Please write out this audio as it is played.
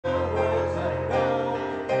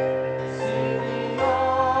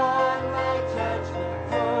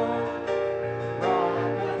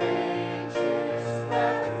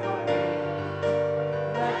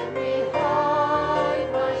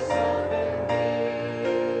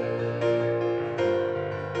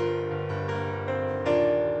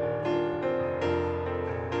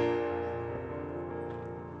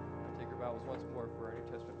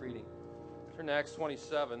Acts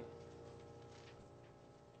 27.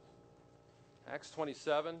 Acts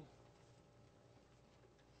 27,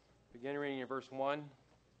 beginning reading in verse 1.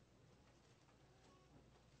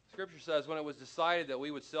 Scripture says, when it was decided that we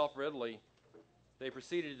would sail for Italy, they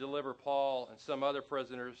proceeded to deliver Paul and some other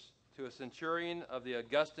prisoners to a centurion of the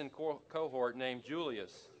Augustan cohort named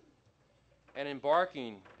Julius. And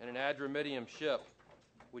embarking in an Adramyttian ship,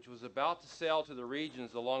 which was about to sail to the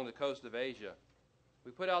regions along the coast of Asia, we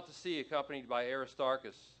put out to sea accompanied by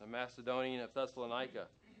Aristarchus, a Macedonian of Thessalonica.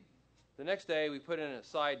 The next day we put in at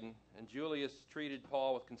Sidon, and Julius treated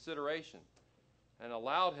Paul with consideration and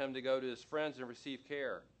allowed him to go to his friends and receive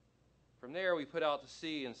care. From there we put out to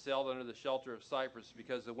sea and sailed under the shelter of Cyprus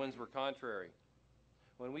because the winds were contrary.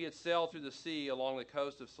 When we had sailed through the sea along the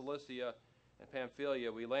coast of Cilicia and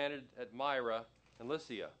Pamphylia, we landed at Myra and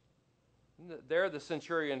Lycia. There the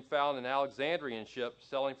centurion found an Alexandrian ship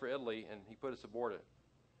sailing for Italy, and he put us aboard it.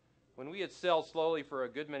 When we had sailed slowly for a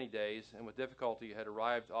good many days, and with difficulty had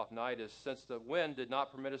arrived off Cnidus, since the wind did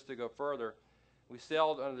not permit us to go further, we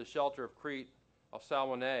sailed under the shelter of Crete, of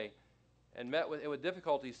Salmone, and met with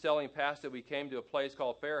difficulty sailing past it. We came to a place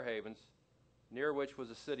called Fair Havens, near which was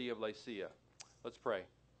the city of Lasea. Let's pray.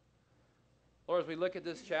 Lord, as we look at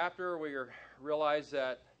this chapter, we realize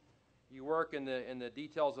that you work in the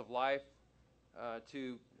details of life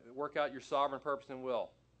to work out your sovereign purpose and will.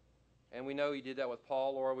 And we know you did that with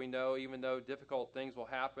Paul, Lord. We know even though difficult things will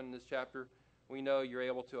happen in this chapter, we know you're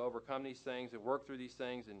able to overcome these things and work through these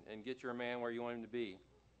things and get your man where you want him to be.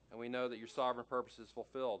 And we know that your sovereign purpose is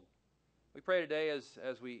fulfilled. We pray today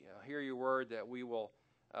as we hear your word that we will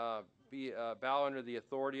bow under the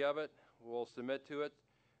authority of it, we'll submit to it,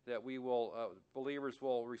 that we will, believers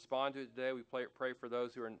will respond to it today. We pray for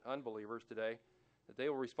those who are unbelievers today, that they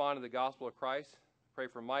will respond to the gospel of Christ. Pray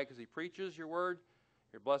for Mike as he preaches your word.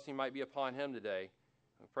 Your blessing might be upon him today.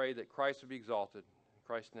 We pray that Christ would be exalted. In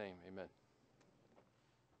Christ's name, amen.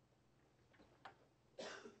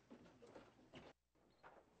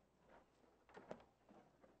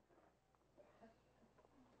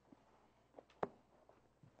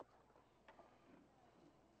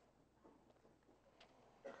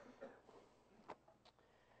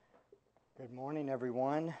 Good morning,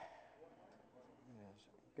 everyone.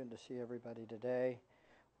 It's good to see everybody today.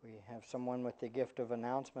 We have someone with the gift of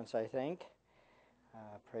announcements, I think.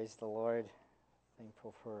 Praise the Lord.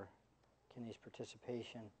 Thankful for Kenny's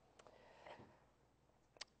participation.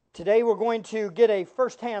 Today we're going to get a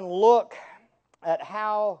first-hand look at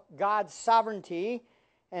how God's sovereignty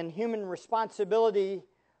and human responsibility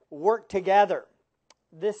work together.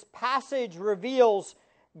 This passage reveals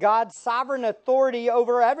God's sovereign authority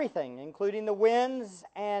over everything, including the winds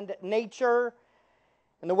and nature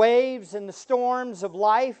and the waves and the storms of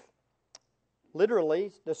life,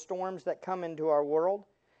 literally the storms that come into our world.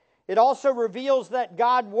 It also reveals that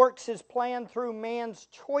God works His plan through man's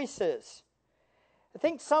choices. I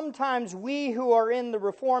think sometimes we who are in the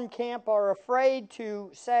Reform camp are afraid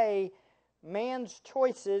to say man's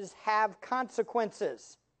choices have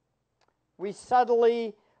consequences. We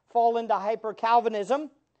subtly fall into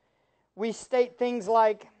hyper-Calvinism. We state things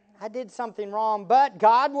like, I did something wrong, but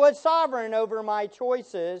God was sovereign over my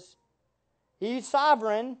choices. He's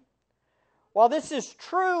sovereign. While this is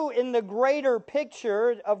true in the greater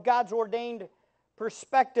picture of God's ordained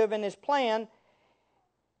perspective and His plan,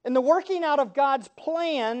 in the working out of God's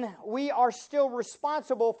plan, we are still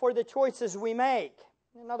responsible for the choices we make.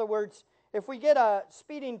 In other words, if we get a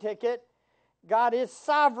speeding ticket, God is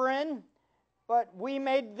sovereign, but we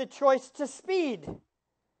made the choice to speed.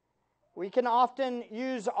 We can often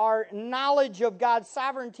use our knowledge of God's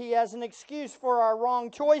sovereignty as an excuse for our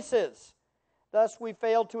wrong choices. Thus, we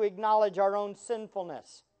fail to acknowledge our own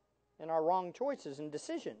sinfulness and our wrong choices and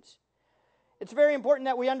decisions. It's very important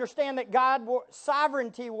that we understand that God's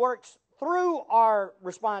sovereignty works through our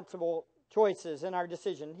responsible choices and our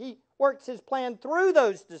decision. He works His plan through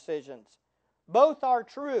those decisions. Both are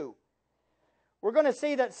true. We're going to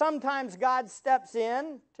see that sometimes God steps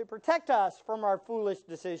in to protect us from our foolish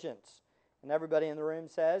decisions. And everybody in the room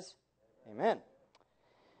says, amen.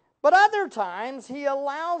 But other times, He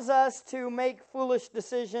allows us to make foolish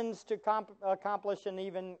decisions to accomplish an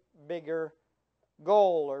even bigger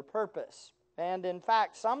goal or purpose. And in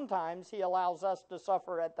fact, sometimes He allows us to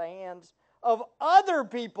suffer at the hands of other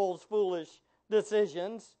people's foolish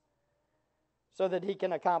decisions so that He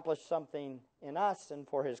can accomplish something in us and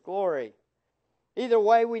for His glory. Either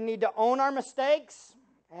way, we need to own our mistakes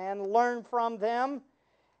and learn from them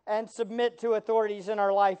and submit to authorities in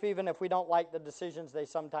our life even if we don't like the decisions they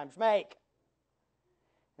sometimes make.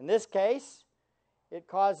 In this case, it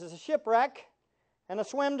causes a shipwreck and a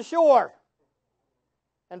swim to shore.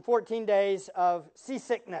 and 14 days of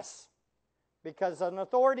seasickness because an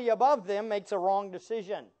authority above them makes a wrong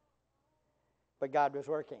decision. But God was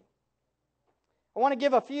working. I want to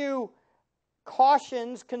give a few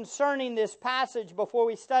cautions concerning this passage before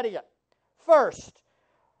we study it. First,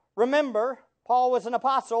 remember, Paul was an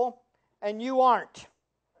apostle, and you aren't.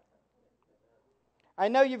 I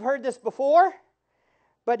know you've heard this before,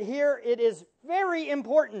 but here it is very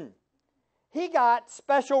important. He got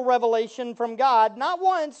special revelation from God, not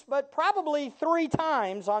once, but probably 3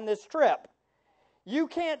 times on this trip. You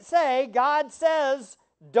can't say, God says,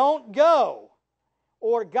 don't go,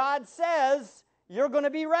 or God says, you're going to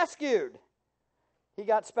be rescued. He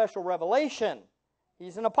got special revelation.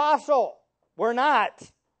 He's an apostle. We're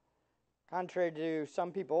not. Contrary to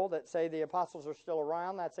some people that say the apostles are still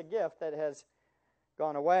around, that's a gift that has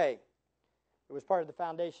gone away. It was part of the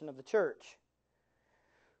foundation of the church.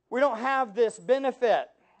 We don't have this benefit.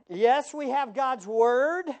 Yes, we have God's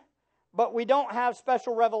Word, but we don't have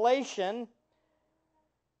special revelation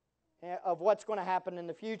of what's going to happen in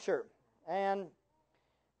the future. And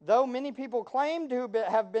though many people claim to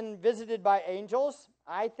have been visited by angels,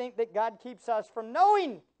 I think that God keeps us from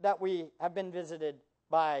knowing that we have been visited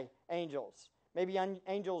by angels. Maybe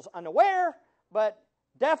angels unaware, but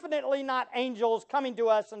definitely not angels coming to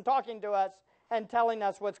us and talking to us and telling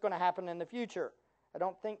us what's going to happen in the future. I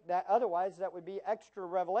don't think that otherwise that would be extra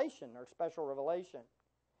revelation or special revelation.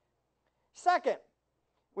 Second,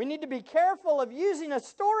 we need to be careful of using a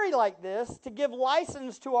story like this to give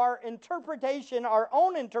license to our interpretation, our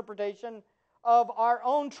own interpretation of our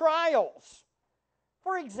own trials.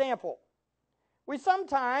 For example, we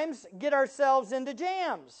sometimes get ourselves into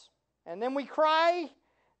jams, and then we cry,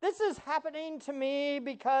 this is happening to me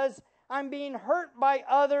because I'm being hurt by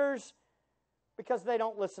others because they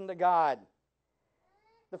don't listen to God.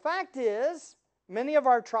 The fact is, many of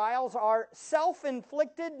our trials are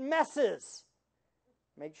self-inflicted messes.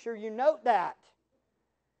 Make sure you note that.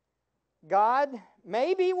 God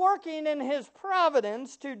may be working in His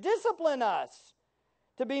providence to discipline us,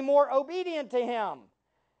 to be more obedient to Him.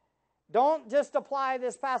 Don't just apply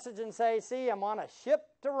this passage and say, see, I'm on a ship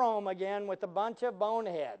to Rome again with a bunch of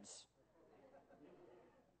boneheads.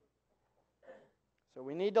 So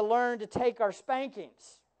we need to learn to take our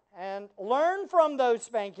spankings and learn from those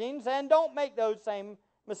spankings and don't make those same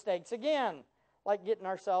mistakes again. Like getting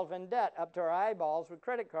ourselves in debt up to our eyeballs with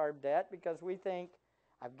credit card debt because we think,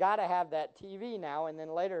 I've got to have that TV now, and then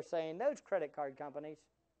later saying, those credit card companies,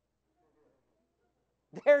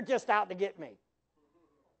 they're just out to get me.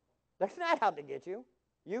 They're not out to get you.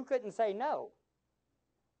 You couldn't say no.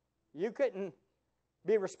 You couldn't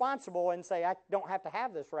be responsible and say, I don't have to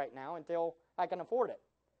have this right now until I can afford it.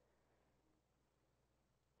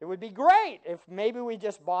 It would be great if maybe we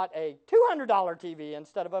just bought a $200 TV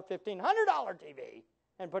instead of a $1,500 TV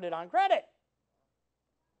and put it on credit.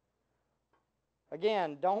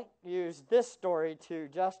 Again, don't use this story to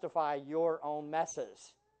justify your own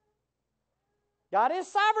messes. God is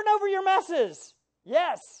sovereign over your messes,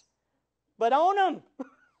 yes, but own them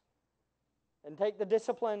and take the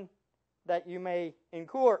discipline that you may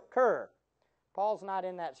incur. Paul's not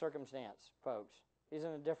in that circumstance, folks. He's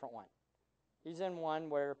in a different one. He's in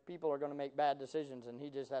one where people are going to make bad decisions and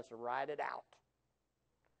he just has to ride it out.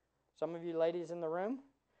 Some of you ladies in the room,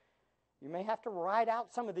 you may have to ride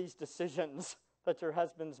out some of these decisions that your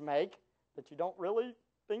husbands make that you don't really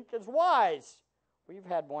think is wise. We've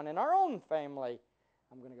had one in our own family.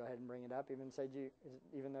 I'm going to go ahead and bring it up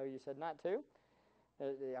even though you said not to.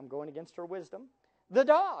 I'm going against her wisdom. The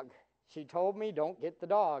dog. She told me don't get the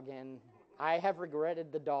dog, and I have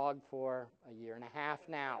regretted the dog for a year and a half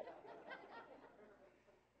now.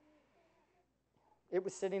 It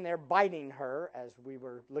was sitting there biting her as we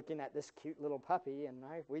were looking at this cute little puppy, and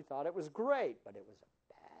we thought it was great, but it was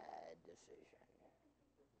a bad decision.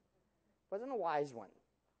 Wasn't a wise one.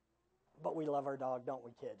 But we love our dog, don't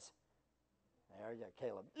we, kids? There you go,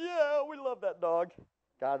 Caleb. Yeah, we love that dog.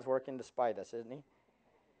 God's working to spite us, isn't He?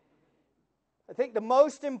 I think the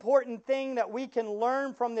most important thing that we can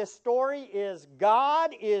learn from this story is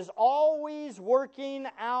God is always working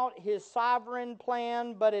out His sovereign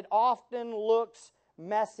plan, but it often looks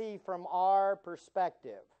messy from our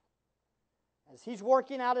perspective. As He's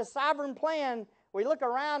working out His sovereign plan, we look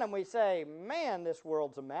around and we say, man, this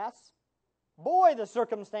world's a mess. Boy, the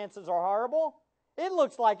circumstances are horrible. It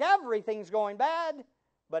looks like everything's going bad,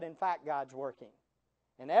 but in fact, God's working.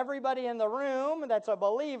 And everybody in the room that's a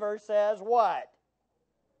believer says what?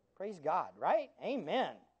 Praise God, right?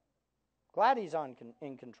 Amen. Glad He's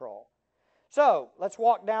in control. So, let's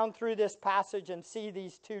walk down through this passage and see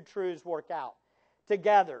these two truths work out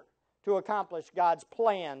together to accomplish God's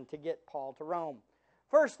plan to get Paul to Rome.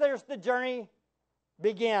 First, there's the journey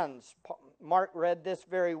begins. Mark read this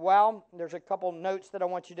very well. There's a couple notes that I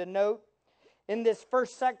want you to note. In this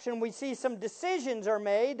first section, we see some decisions are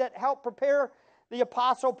made that help prepare the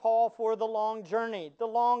Apostle Paul for the long journey, the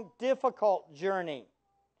long, difficult journey.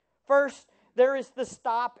 First, there is the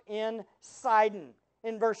stop in Sidon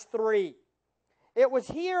in verse 3. It was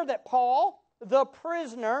here that Paul, the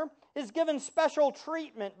prisoner, is given special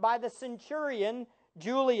treatment by the centurion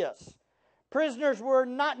Julius. Prisoners were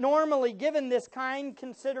not normally given this kind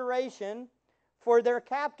consideration for their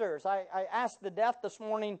captors. I asked the deaf this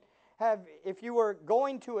morning, if you were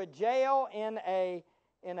going to a jail in a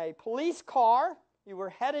police car, you were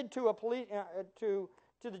headed to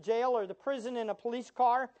the jail or the prison in a police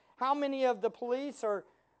car, how many of the police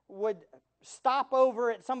would stop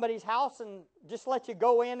over at somebody's house and just let you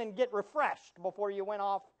go in and get refreshed before you went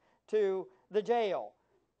off to the jail?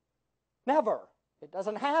 Never. It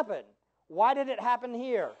doesn't happen. Why did it happen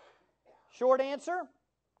here? Short answer,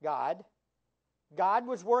 God. God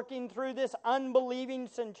was working through this unbelieving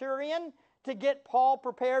centurion to get Paul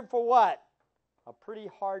prepared for what? A pretty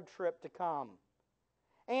hard trip to come.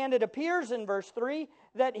 And it appears in verse 3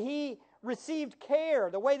 that he received care.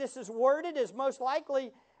 The way this is worded is most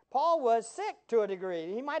likely Paul was sick to a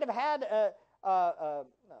degree. He might have had a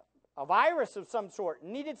virus of some sort,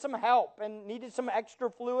 needed some help, and needed some extra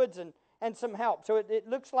fluids and some help. So it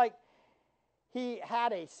looks like he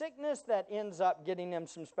had a sickness that ends up getting him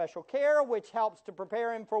some special care, which helps to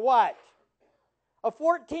prepare him for what? A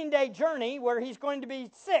 14-day journey where he's going to be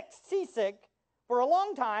seasick for a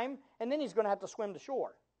long time, and then he's going to have to swim to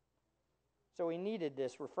shore. So he needed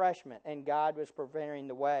this refreshment, and God was preparing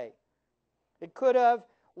the way. It could have.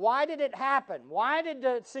 Why did it happen? Why did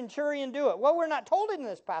the centurion do it? Well, we're not told in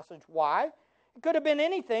this passage why. It could have been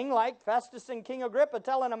anything like Festus and King Agrippa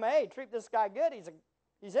telling him, hey, treat this guy good,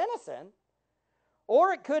 he's innocent.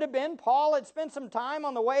 Or it could have been Paul had spent some time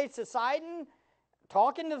on the way to Sidon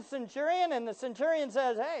talking to the centurion, and the centurion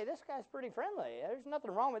says, hey, this guy's pretty friendly. There's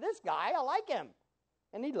nothing wrong with this guy. I like him.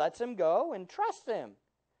 And he lets him go and trusts him.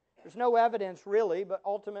 There's no evidence really, but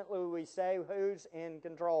ultimately we say who's in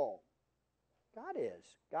control? God is.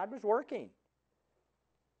 God was working.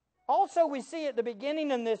 Also, we see at the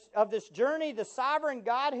beginning of this journey, the sovereign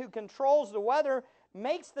God who controls the weather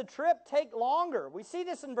makes the trip take longer. We see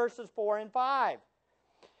this in verses 4 and 5.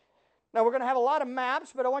 Now, we're going to have a lot of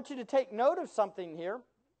maps, but I want you to take note of something here.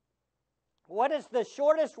 What is the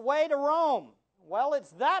shortest way to Rome? Well,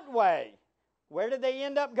 it's that way. Where did they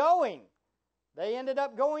end up going? They ended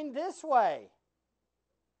up going this way.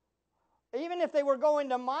 Even if they were going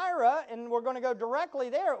to Myra and were going to go directly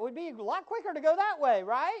there, it would be a lot quicker to go that way,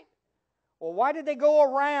 right? Well, why did they go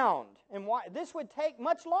around? And why? This would take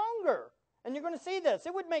much longer. And you're going to see this.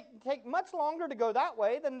 It would take much longer to go that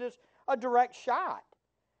way than just a direct shot.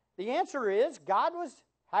 The answer is God was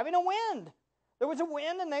having a wind. There was a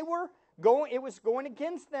wind and it was going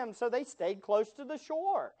against them, so they stayed close to the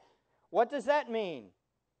shore. What does that mean?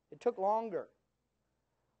 It took longer.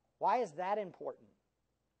 Why is that important?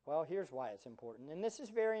 Well, here's why it's important. And this is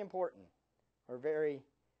very important, or very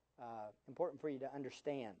important for you to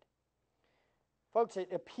understand. Folks, it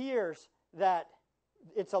appears that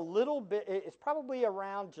it's probably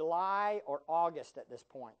around July or August at this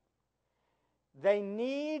point. They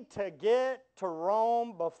need to get to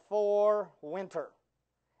Rome before winter.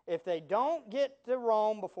 If they don't get to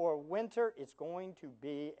Rome before winter, it's going to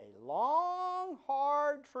be a long,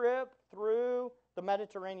 hard trip through the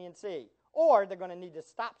Mediterranean Sea. Or they're going to need to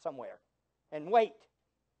stop somewhere and wait.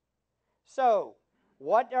 So,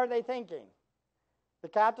 what are they thinking? The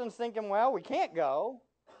captain's thinking, well, we can't go.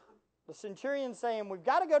 The centurion's saying, we've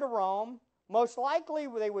got to go to Rome. Most likely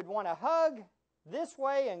they would want to hug this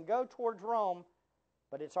way and go towards Rome,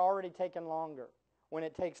 but it's already taken longer. When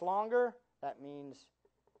it takes longer, that means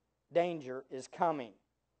danger is coming.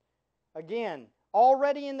 Again,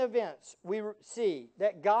 already in the events, we see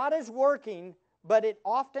that God is working, but it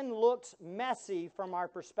often looks messy from our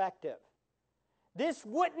perspective. This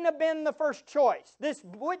wouldn't have been the first choice. This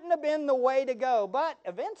wouldn't have been the way to go, but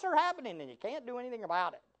events are happening and you can't do anything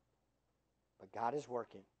about it. But God is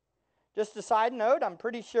working. Just a side note, I'm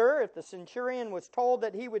pretty sure if the centurion was told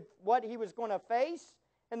that what he was going to face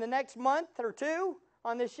in the next month or two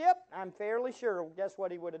on this ship, I'm fairly sure, guess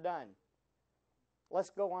what he would have done? Let's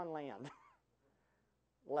go on land.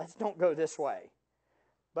 Let's don't go this way.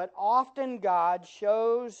 But often God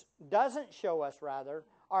doesn't show us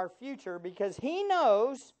our future, because He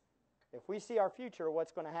knows if we see our future,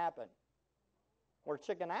 what's going to happen. We're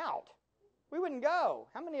chicken out. We wouldn't go.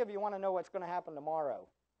 How many of you want to know what's going to happen tomorrow?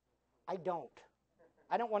 I don't.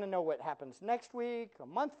 I don't want to know what happens next week, a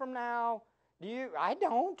month from now. Do you? I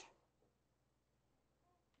don't.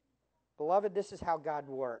 Beloved, this is how God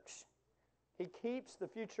works. He keeps the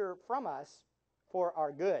future from us for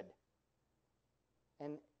our good.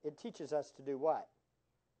 And it teaches us to do what?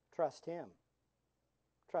 Trust Him.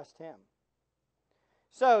 Trust Him.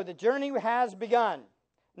 So, the journey has begun.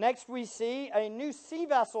 Next we see a new sea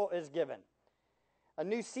vessel is given. A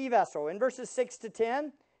new sea vessel. In verses 6 to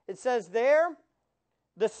 10, it says there,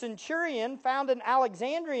 the centurion found an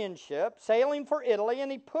Alexandrian ship sailing for Italy,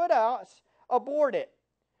 and he put us aboard it.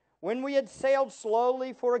 When we had sailed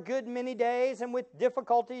slowly for a good many days and with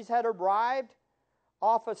difficulties had arrived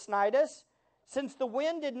off of Cnidus, since the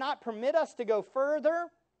wind did not permit us to go further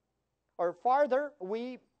or farther,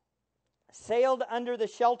 we sailed under the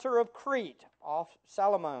shelter of Crete off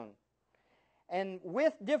Salmone. And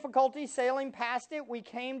with difficulty sailing past it, we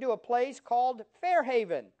came to a place called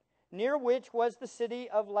Fairhaven, near which was the city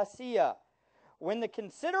of Lasea. When the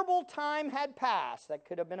considerable time had passed, that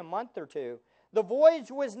could have been a month or two, the voyage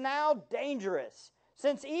was now dangerous,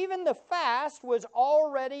 since even the fast was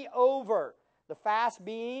already over. The fast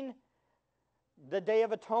being the Day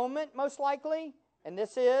of Atonement, most likely. And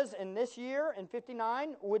this is, in this year, in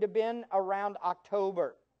 59, would have been around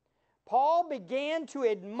October. Paul began to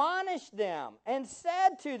admonish them and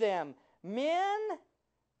said to them, men,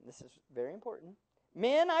 this is very important,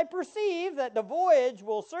 men, I perceive that the voyage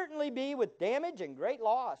will certainly be with damage and great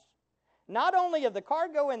loss, not only of the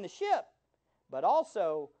cargo and the ship, but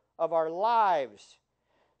also of our lives.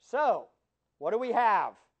 So, what do we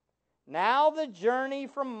have? Now the journey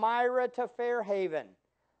from Myra to Fairhaven.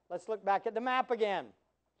 Let's look back at the map again.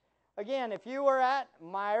 Again, if you were at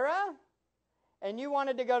Myra and you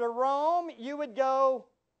wanted to go to Rome, you would go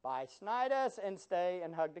by Cnidus and stay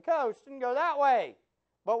and hug the coast and go that way.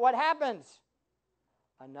 But what happens?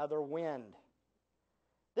 Another wind.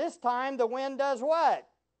 This time the wind does what?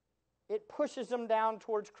 It pushes them down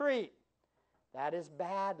towards Crete. That is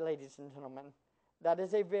bad, ladies and gentlemen. That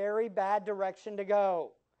is a very bad direction to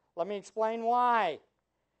go. Let me explain why.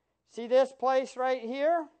 See this place right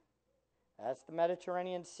here? That's the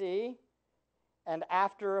Mediterranean Sea. And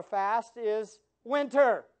after a fast is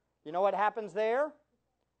winter. You know what happens there?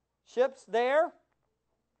 Ships there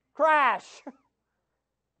crash.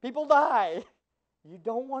 People die. You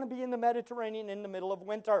don't want to be in the Mediterranean in the middle of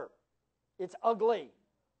winter. It's ugly,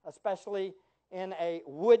 especially in a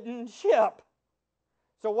wooden ship.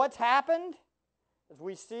 So what's happened? As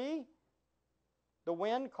we see, the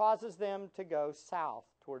wind causes them to go south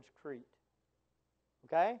towards Crete.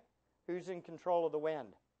 Okay? Who's in control of the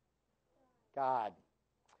wind? God.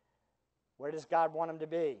 Where does God want them to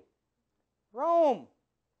be? Rome.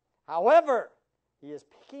 However, He is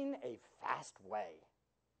picking a fast way.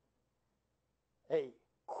 A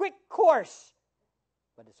quick course.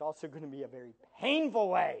 But it's also going to be a very painful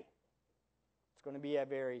way. It's going to be a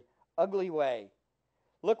very ugly way.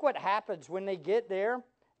 Look what happens when they get there.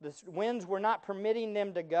 The winds were not permitting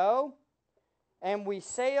them to go. And we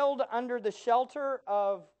sailed under the shelter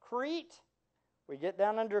of Crete. We get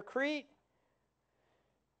down under Crete.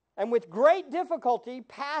 And with great difficulty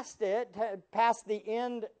past the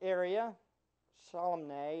end area.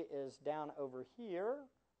 Salmone is down over here.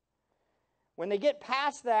 When they get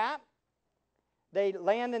past that, they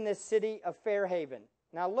land in this city of Fairhaven.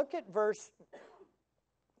 Now look at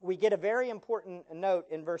we get a very important note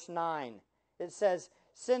in verse 9. It says,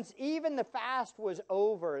 since even the fast was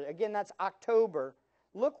over, again that's October,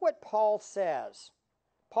 look what Paul says.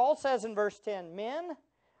 Paul says in verse 10, men,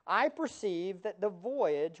 I perceive that the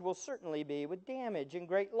voyage will certainly be with damage and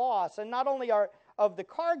great loss, and not only of the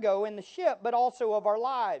cargo in the ship, but also of our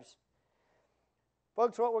lives.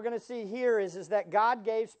 Folks, what we're going to see here is that God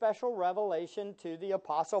gave special revelation to the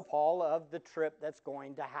Apostle Paul of the trip that's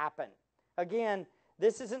going to happen. Again,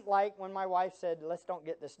 this isn't like when my wife said, let's don't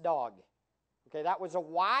get this dog. Okay, that was a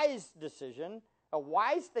wise decision, a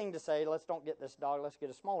wise thing to say, let's don't get this dog, let's get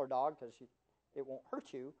a smaller dog because it won't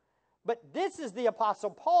hurt you. But this is the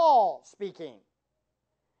Apostle Paul speaking.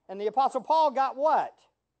 And the Apostle Paul got what?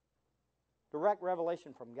 Direct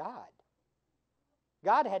revelation from God.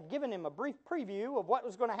 God had given him a brief preview of what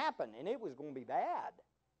was going to happen, and it was going to be bad.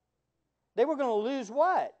 They were going to lose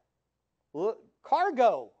what?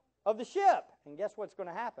 Cargo of the ship. And guess what's going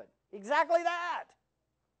to happen? Exactly that.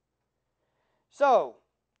 So,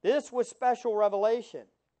 this was special revelation.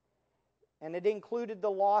 And it included the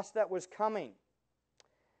loss that was coming.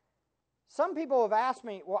 Some people have asked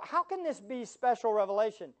me, well, how can this be special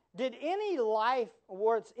revelation? Was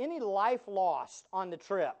any life lost on the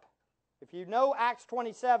trip? If you know Acts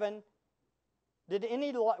 27,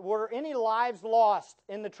 were any lives lost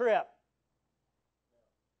in the trip?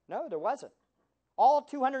 No, there wasn't. All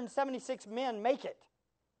 276 men make it.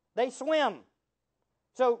 They swim.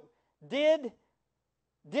 So did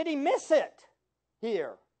he miss it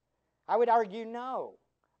here? I would argue no.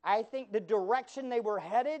 I think the direction they were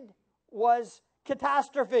headed was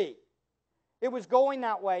catastrophe. It was going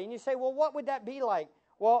that way. And you say, well, what would that be like?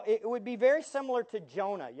 Well, it would be very similar to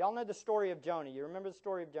Jonah. Y'all know the story of Jonah. You remember the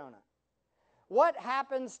story of Jonah? What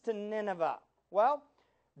happens to Nineveh? Well,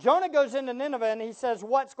 Jonah goes into Nineveh and he says,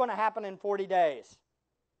 what's going to happen in 40 days?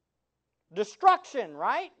 Destruction,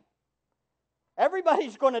 right?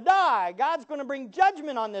 Everybody's going to die. God's going to bring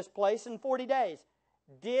judgment on this place in 40 days.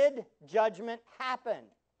 Did judgment happen?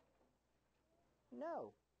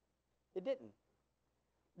 No, it didn't.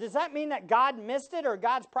 Does that mean that God missed it or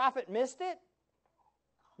God's prophet missed it?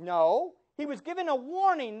 No. He was given a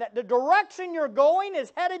warning that the direction you're going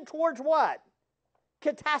is headed towards what?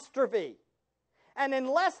 Catastrophe. And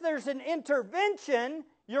unless there's an intervention,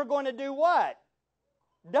 you're going to do what?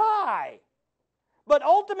 Die. But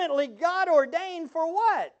ultimately, God ordained for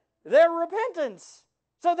what? Their repentance,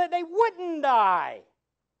 so that they wouldn't die.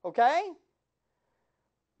 Okay?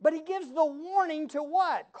 But he gives the warning to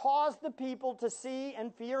what? Cause the people to see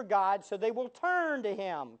and fear God so they will turn to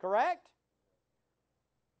him. Correct?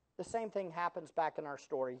 The same thing happens back in our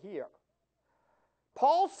story here.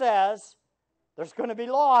 Paul says there's going to be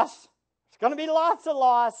loss. There's going to be lots of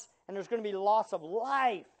loss, and there's going to be loss of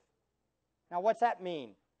life. Now, what's that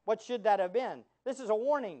mean? What should that have been? This is a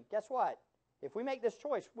warning. Guess what? If we make this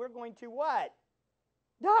choice, we're going to what?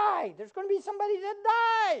 Die. There's going to be somebody that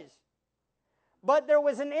dies. But there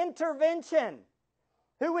was an intervention.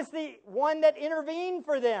 Who was the one that intervened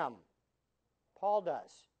for them? Paul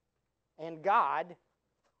does. And God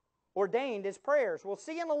ordained his prayers. We'll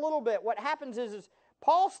see in a little bit. What happens is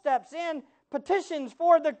Paul steps in, petitions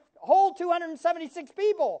for the whole 276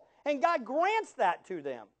 people, and God grants that to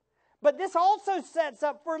them. But this also sets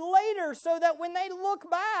up for later so that when they look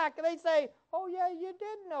back, they say, oh yeah, you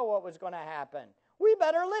did know what was going to happen. We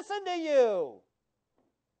better listen to you.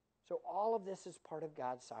 So all of this is part of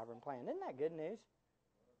God's sovereign plan. Isn't that good news?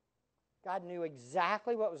 God knew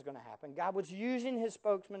exactly what was going to happen. God was using his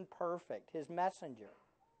spokesman perfect, his messenger.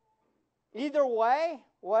 Either way,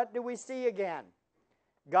 what do we see again?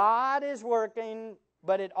 God is working,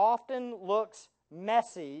 but it often looks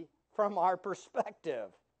messy from our perspective.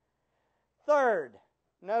 Third,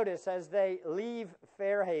 notice as they leave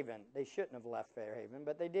Fairhaven, they shouldn't have left Fairhaven,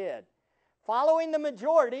 but they did. Following the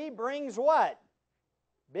majority brings what?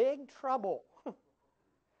 Big trouble.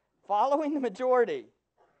 Following the majority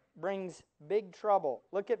brings big trouble.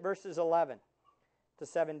 Look at verses 11 to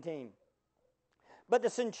 17. But the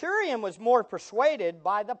centurion was more persuaded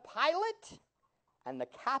by the pilot and the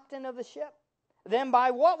captain of the ship than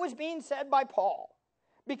by what was being said by Paul,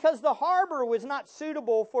 because the harbor was not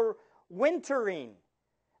suitable for wintering.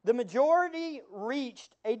 The majority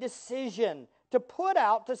reached a decision to put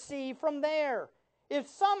out to sea from there, if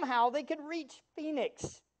somehow they could reach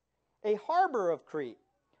Phoenix, a harbor of Crete,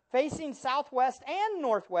 facing southwest and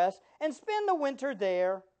northwest, and spend the winter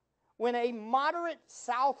there. When a moderate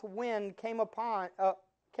south wind came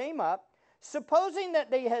up, supposing that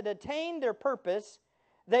they had attained their purpose,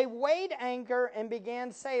 they weighed anchor and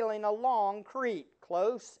began sailing along Crete,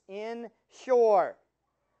 close in shore.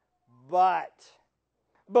 But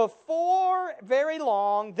before very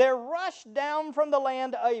long, there rushed down from the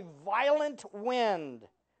land a violent wind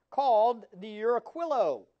called the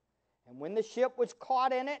Euraquilo. And when the ship was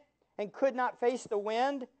caught in it and could not face the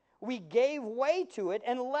wind, we gave way to it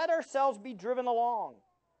and let ourselves be driven along.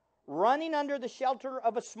 Running under the shelter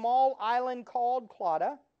of a small island called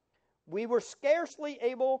Clauda, we were scarcely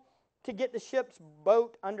able to get the ship's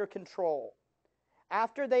boat under control.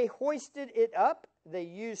 After they hoisted it up, they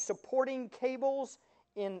used supporting cables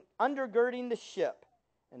in undergirding the ship,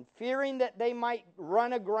 and fearing that they might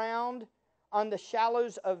run aground on the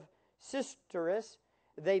shallows of Sistrus,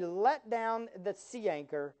 they let down the sea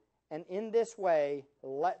anchor, and in this way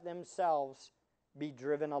let themselves be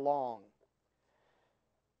driven along.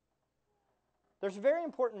 There's a very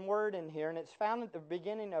important word in here, and it's found at the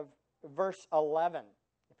beginning of verse 11.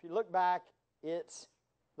 If you look back, it's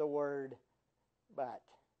the word but.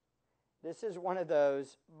 This is one of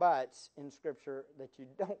those buts in Scripture that you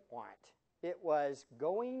don't want. It was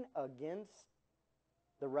going against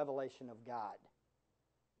the revelation of God.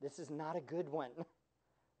 This is not a good one.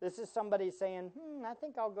 This is somebody saying, I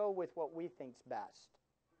think I'll go with what we think's best.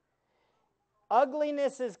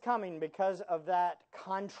 Ugliness is coming because of that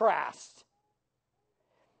contrast.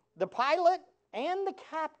 The pilot and the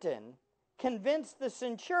captain convinced the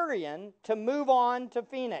centurion to move on to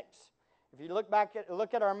Phoenix. If you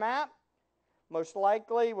look at our map, Most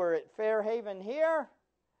likely we're at Fairhaven here.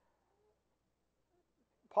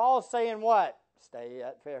 Paul's saying what? Stay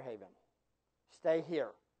at Fairhaven. Stay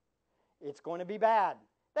here. It's going to be bad.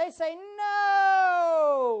 They say,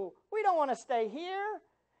 no, we don't want to stay here.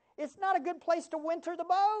 It's not a good place to winter the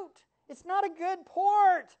boat. It's not a good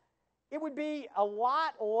port. It would be a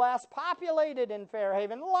lot less populated in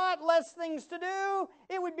Fairhaven, a lot less things to do.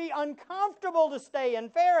 It would be uncomfortable to stay in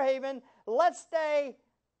Fairhaven. Let's stay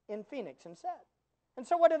in Phoenix instead. And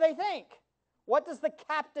so what do they think? What does the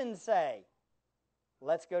captain say?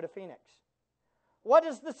 Let's go to Phoenix. What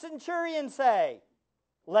does the centurion say?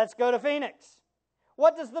 Let's go to Phoenix.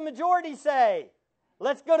 What does the majority say?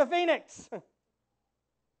 Let's go to Phoenix.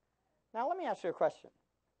 Now let me ask you a question.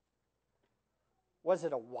 Was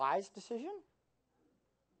it a wise decision?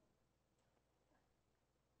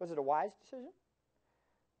 Was it a wise decision?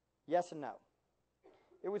 Yes and no.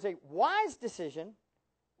 It was a wise decision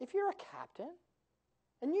if you're a captain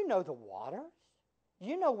and you know the waters,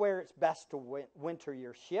 you know where it's best to winter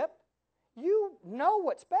your ship, you know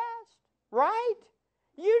what's best, right?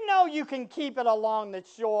 You know you can keep it along the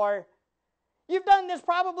shore. You've done this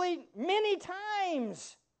probably many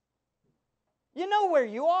times. You know where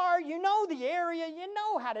you are. You know the area. You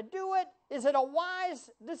know how to do it. Is it a wise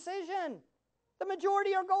decision? The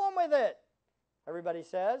majority are going with it. Everybody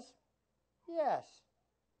says, yes.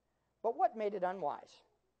 But what made it unwise?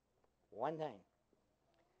 One thing.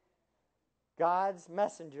 God's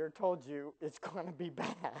messenger told you it's going to be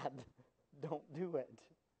bad. Don't do it.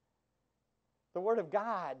 The Word of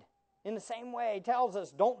God, in the same way, tells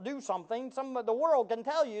us don't do something. Some of the world can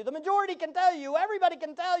tell you. The majority can tell you. Everybody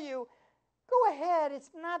can tell you. Go ahead.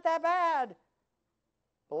 It's not that bad.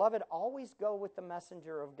 Beloved, always go with the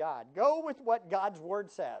messenger of God. Go with what God's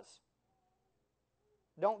Word says.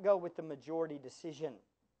 Don't go with the majority decision.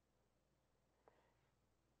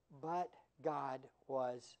 But God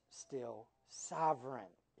was still sovereign.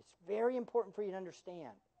 It's very important for you to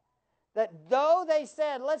understand that though they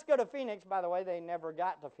said, let's go to Phoenix, by the way, they never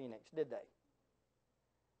got to Phoenix, did they?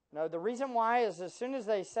 No, the reason why is as soon as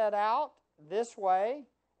they set out this way,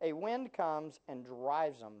 a wind comes and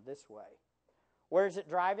drives them this way. Where is it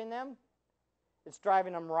driving them? It's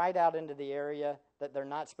driving them right out into the area that they're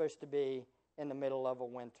not supposed to be in the middle of a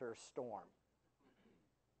winter storm.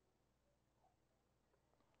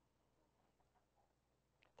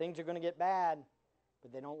 Things are going to get bad,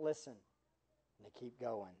 but they don't listen, and they keep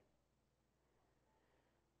going.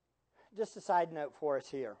 Just a side note for us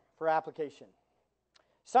here, for application.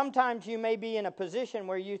 Sometimes you may be in a position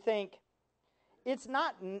where you think it's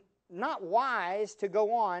not wise to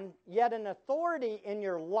go on, yet an authority in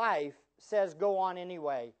your life says go on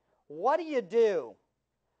anyway. What do?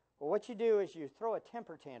 Well, what you do is you throw a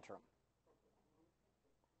temper tantrum.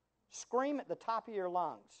 Scream at the top of your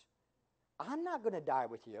lungs. I'm not going to die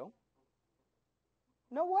with you.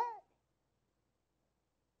 No way.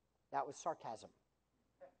 That was sarcasm.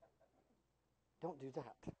 Don't do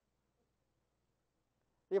that.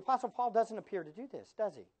 The Apostle Paul doesn't appear to do this,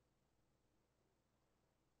 does he?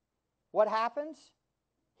 What happens?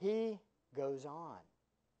 He goes on.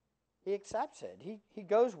 He accepts it. He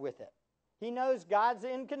goes with it. He knows God's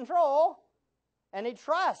in control, and he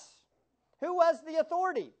trusts. Who was the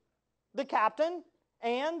authority? The captain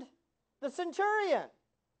and the centurion.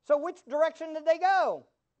 So which direction did they go?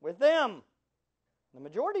 With them. The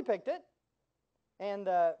majority picked it, and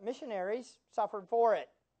the missionaries suffered for it.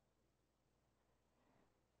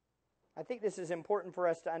 I think this is important for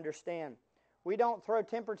us to understand. We don't throw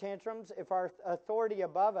temper tantrums if our authority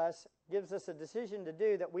above us gives us a decision to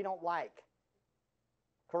do that we don't like.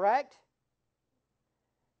 Correct?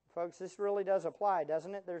 Folks, this really does apply,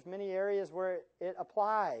 doesn't it? There's many areas where it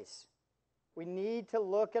applies. We need to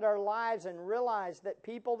look at our lives and realize that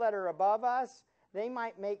people that are above us, they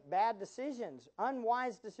might make bad decisions,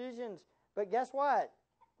 unwise decisions, but guess what?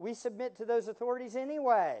 We submit to those authorities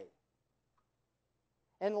anyway.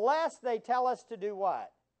 Unless they tell us to do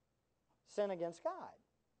what? Sin against God.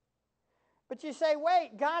 But you say,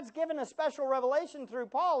 wait, God's given a special revelation through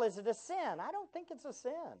Paul. Is it a sin? I don't think it's a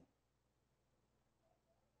sin.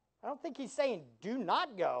 I don't think he's saying do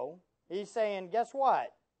not go. He's saying, guess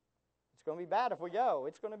what? It's going to be bad if we go.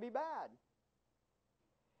 It's going to be bad.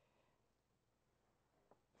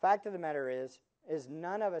 Fact of the matter is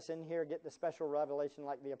none of us in here get the special revelation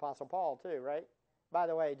like the Apostle Paul too, right? By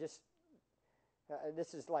the way, this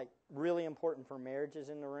is like really important for marriages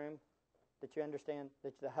in the room, that you understand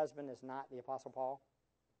that the husband is not the Apostle Paul.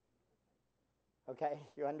 Okay?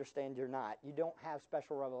 You understand you're not. You don't have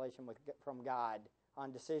special revelation from God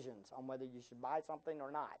on decisions on whether you should buy something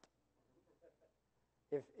or not.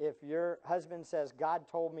 If your husband says, God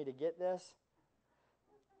told me to get this,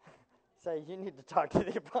 say, you need to talk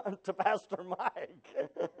to Pastor Mike.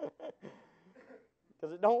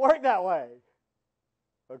 Because it don't work that way.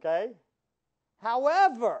 Okay?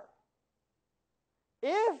 However,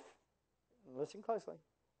 listen closely,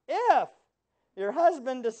 if your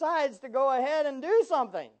husband decides to go ahead and do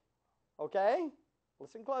something, okay?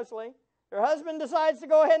 Listen closely. Your husband decides to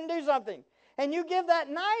go ahead and do something, and you give that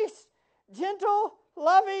nice, gentle,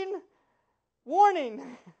 loving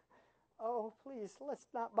warning. Oh, please, let's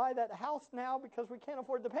not buy that house now because we can't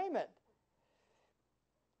afford the payment.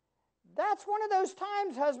 That's one of those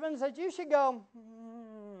times, husbands, that you should go,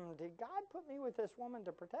 did God put me with this woman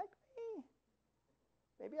to protect me?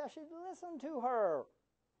 Maybe I should listen to her.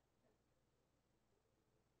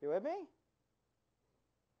 You with me?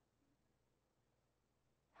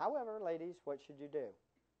 However, ladies, what should you do?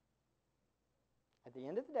 At the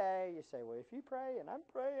end of the day, you say, well, if you pray and I'm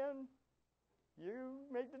praying, you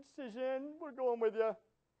make the decision, we're going with you.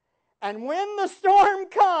 And when the storm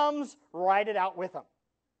comes, ride it out with them.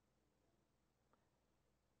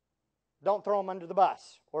 Don't throw them under the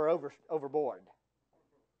bus or overboard.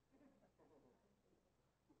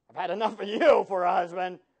 I've had enough of you for a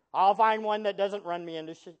husband. I'll find one that doesn't run me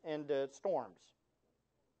into storms.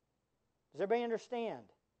 Does everybody understand?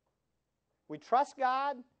 We trust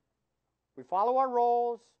God. We follow our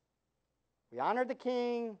roles. We honor the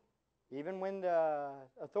king, even when the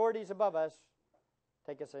authorities above us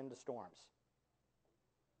take us into storms.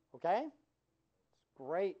 Okay?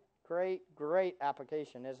 Great, great, great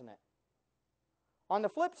application, isn't it? On the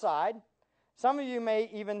flip side, some of you may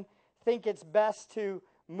even think it's best to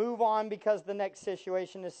move on because the next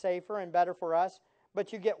situation is safer and better for us,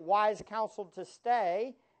 but you get wise counsel to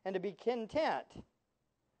stay and to be content.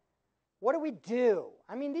 What do we do?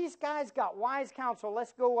 I mean, these guys got wise counsel.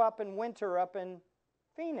 Let's go up and winter up in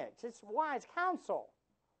Phoenix. It's wise counsel.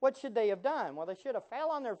 What should they have done? Well, they should have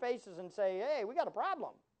fell on their faces and say, hey, we got a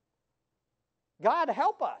problem. God,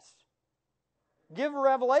 help us. Give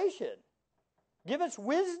revelation. Give us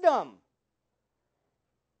wisdom.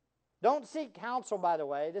 Don't seek counsel, by the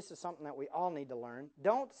way. This is something that we all need to learn.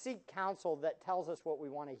 Don't seek counsel that tells us what we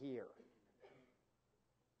want to hear.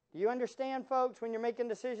 Do you understand, folks, when you're making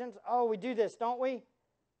decisions? Oh, we do this, don't we?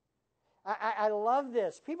 I love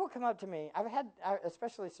this. People come up to me.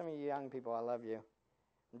 Especially some of you young people, I love you.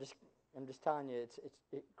 I'm just telling you,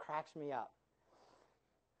 it cracks me up.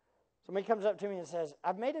 Somebody comes up to me and says,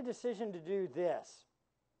 I've made a decision to do this.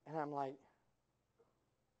 And I'm like,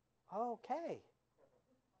 okay.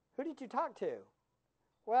 Who did you talk to?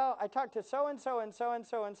 Well, I talked to so-and-so and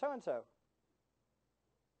so-and-so and so-and-so.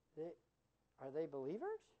 Are they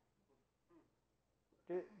believers?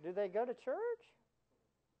 Do they go to church?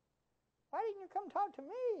 Why didn't you come talk to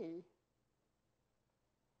me?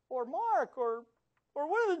 Or Mark, or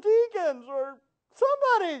one of the deacons, or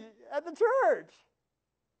somebody at the church?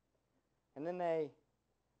 And then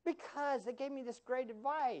because they gave me this great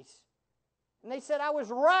advice. And they said I was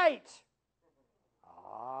right.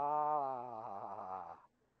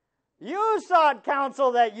 You sought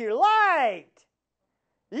counsel that you liked.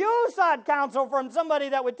 You sought counsel from somebody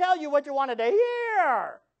that would tell you what you wanted to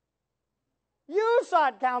hear. You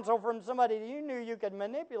sought counsel from somebody that you knew you could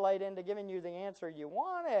manipulate into giving you the answer you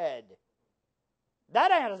wanted.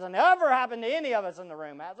 That hasn't ever happened to any of us in the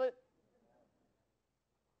room, has it?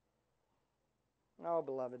 Oh,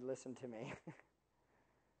 beloved, listen to me.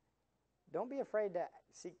 Don't be afraid to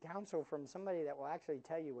seek counsel from somebody that will actually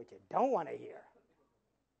tell you what you don't want to hear.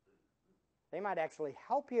 They might actually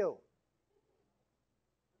help you.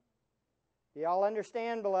 You all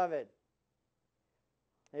understand, beloved?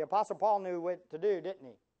 The Apostle Paul knew what to do, didn't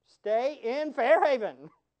he? Stay in Fairhaven.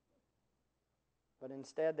 But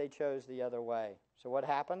instead, they chose the other way. So what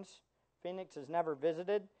happens? Phoenix is never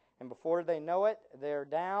visited, and before they know it, they're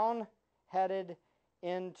down, headed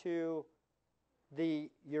into the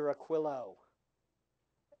Uraquillo,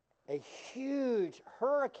 a huge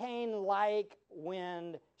hurricane-like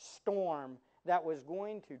wind storm that was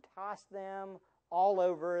going to toss them all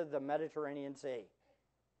over the Mediterranean Sea.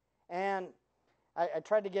 And I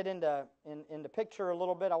tried to get into picture a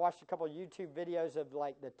little bit. I watched a couple of YouTube videos of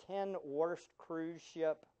like the 10 worst cruise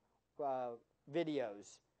ship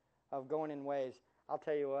videos of going in waves. I'll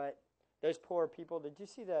tell you what, those poor people. Did you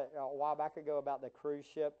see a while back ago about the cruise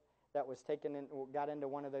ship that was got into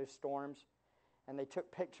one of those storms, and they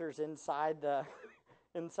took pictures inside the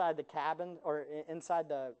cabin or inside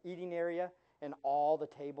the eating area, and all the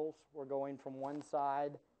tables were going from one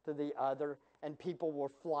side to the other, and people were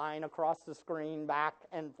flying across the screen back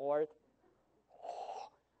and forth. Oh,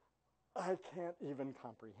 I can't even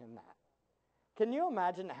comprehend that. Can you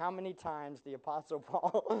imagine how many times the Apostle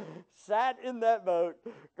Paul sat in that boat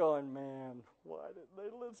going, man, why didn't they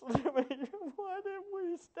listen to me? Why didn't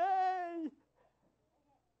we stay?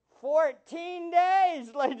 14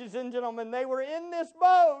 days, ladies and gentlemen, they were in this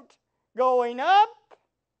boat going up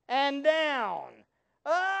and down,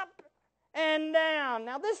 up and down.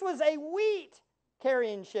 Now, this was a wheat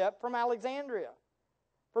carrying ship from Alexandria.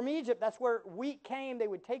 From Egypt, that's where wheat came. They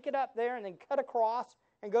would take it up there and then cut across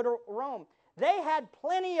and go to Rome. They had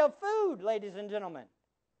plenty of food, ladies and gentlemen.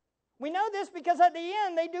 We know this because at the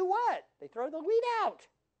end, they do what? They throw the wheat out.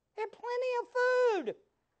 They had plenty of food.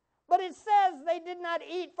 But it says they did not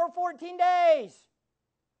eat for 14 days.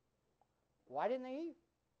 Why didn't they eat?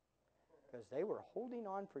 Because they were holding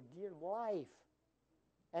on for dear life.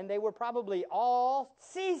 And they were probably all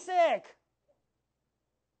seasick.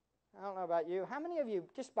 I don't know about you. How many of you,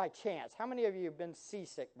 just by chance, how many of you have been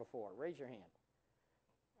seasick before? Raise your hand.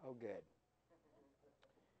 Oh, good.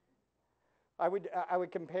 I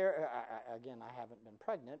would compare, again, I haven't been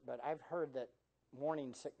pregnant, but I've heard that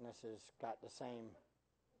morning sickness has got the same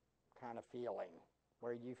kind of feeling,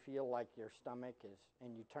 where you feel like your stomach is,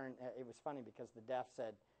 and you turn, it was funny because the deaf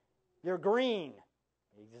said, "You're green."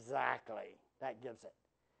 Exactly. That gives it.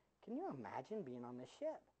 Can you imagine being on this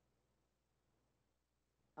ship?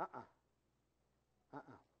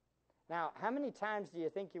 Now, how many times do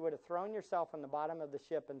you think you would have thrown yourself on the bottom of the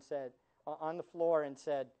ship and said, on the floor and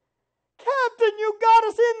said, "Captain, you got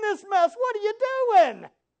us in this mess. What are you doing?"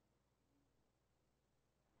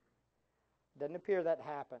 Doesn't appear that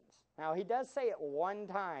happens. Now, he does say it one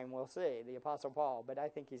time, we'll see, the Apostle Paul, but I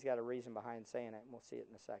think he's got a reason behind saying it, and we'll see it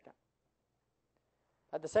in a second.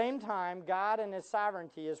 At the same time, God in his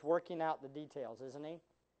sovereignty is working out the details, isn't he?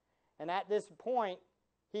 And at this point,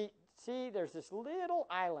 there's this little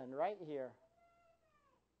island right here,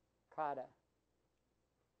 Kada,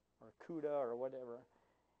 or Kuda, or whatever.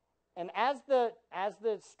 And as the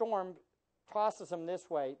storm tosses them this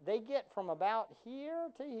way, they get from about here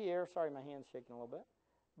to here. Sorry, my hand's shaking a little bit.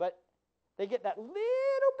 But they get that little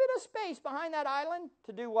bit of space behind that island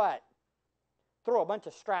to do what? Throw a bunch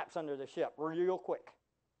of straps under the ship real quick.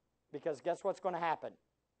 Because guess what's going to happen?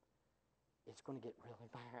 It's going to get really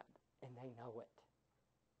bad, and they know it.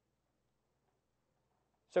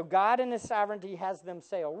 So God in his sovereignty has them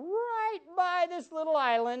sail right by this little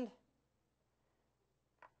island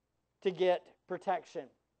to get protection.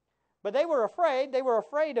 But they were afraid. They were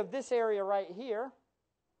afraid of this area right here.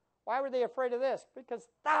 Why were they afraid of this? Because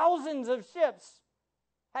thousands of ships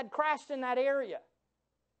had crashed in that area.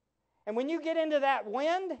 And when you get into that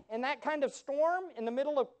wind and that kind of storm in the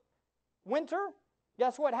middle of winter,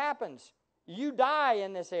 guess what happens? You die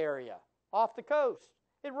in this area off the coast.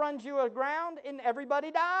 It runs you aground and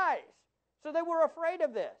everybody dies. So they were afraid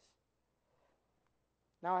of this.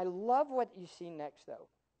 Now, I love what you see next, though.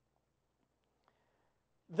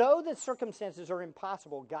 Though the circumstances are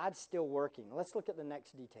impossible, God's still working. Let's look at the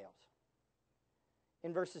next details.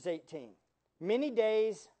 In verses 18. Many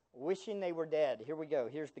days wishing they were dead. Here we go.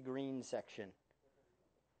 Here's the green section.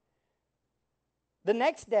 The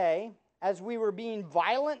next day, as we were being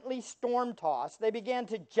violently storm-tossed, they began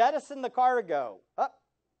to jettison the cargo.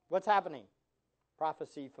 What's happening?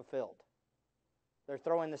 Prophecy fulfilled. They're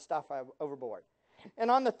throwing the stuff overboard.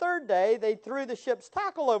 And on the third day, they threw the ship's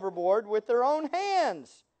tackle overboard with their own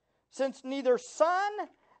hands, since neither sun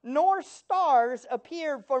nor stars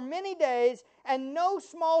appeared for many days, and no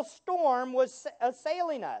small storm was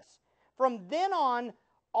assailing us. From then on,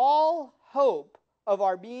 all hope of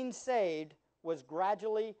our being saved was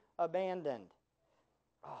gradually abandoned.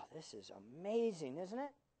 Oh, this is amazing, isn't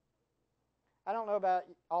it? I don't know about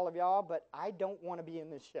all of y'all, but I don't want to be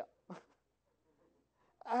in this ship.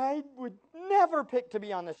 I would never pick to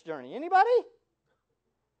be on this journey. Anybody?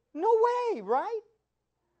 No way, right?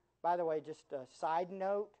 By the way, just a side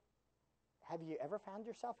note, have you ever found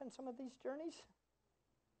yourself in some of these journeys?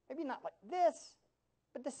 Maybe not like this,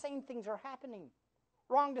 but the same things are happening.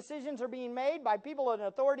 Wrong decisions are being made by people in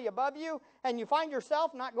authority above you, and you find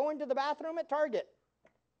yourself not going to the bathroom at Target.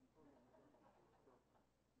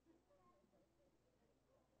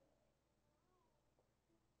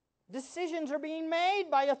 Decisions are being made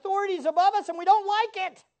by authorities above us, and we don't like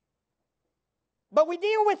it. But we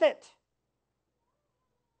deal with it.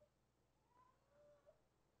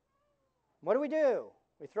 What do?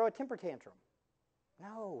 We throw a temper tantrum.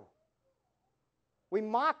 No. We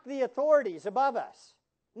mock the authorities above us.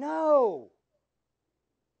 No.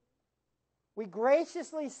 We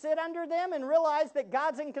graciously sit under them and realize that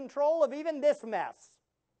God's in control of even this mess.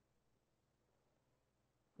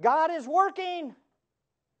 God is working.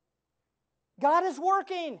 God is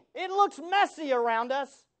working. It looks messy around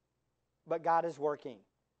us, but God is working.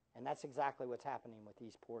 And that's exactly what's happening with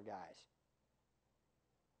these poor guys.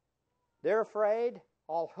 They're afraid.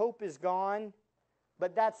 All hope is gone.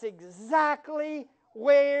 But that's exactly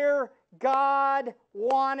where God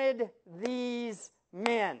wanted these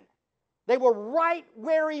men. They were right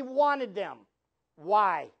where He wanted them.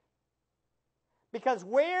 Why? Because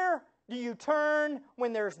where do you turn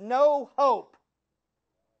when there's no hope?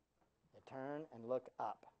 You turn and look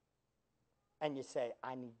up. And you say,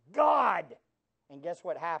 I need God. And guess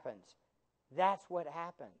what happens? That's what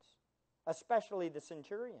happens. Especially the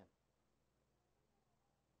centurion.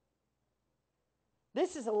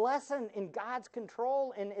 This is a lesson in God's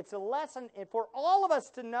control, and it's a lesson for all of us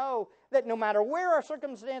to know that no matter where our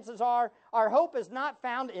circumstances are, our hope is not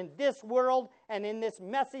found in this world and in this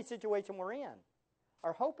messy situation we're in.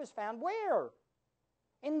 Our hope is found where?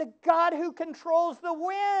 In the God who controls the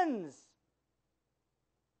winds.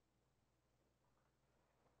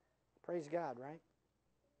 Praise God, right?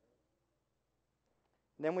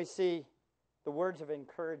 Then we see the words of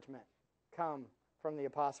encouragement come from the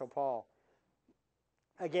Apostle Paul.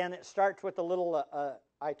 Again, it starts with a little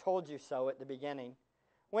I told you so at the beginning.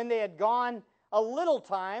 When they had gone a little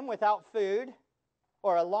time without food,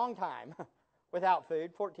 or a long time without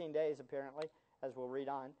food, 14 days apparently, as we'll read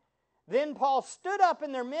on, then Paul stood up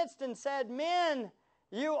in their midst and said, Men,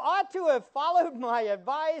 you ought to have followed my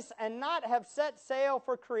advice and not have set sail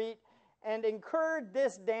for Crete and incurred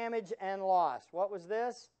this damage and loss. What was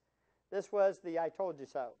this? This was the I told you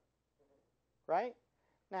so. Right?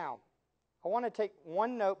 Now, I want to take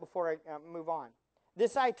one note before I move on.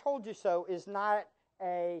 This I told you so is not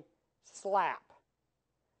a slap.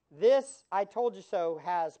 This I told you so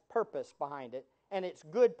has purpose behind it, and it's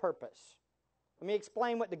good purpose. Let me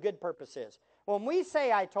explain what the good purpose is. When we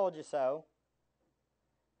say I told you so,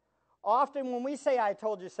 often when we say I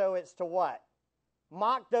told you so, it's to what?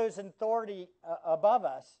 Mock those in authority above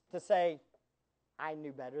us, to say, I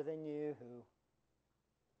knew better than you.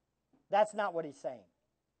 That's not what he's saying.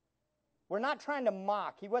 We're not trying to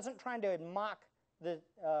mock. He wasn't trying to mock the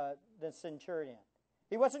centurion.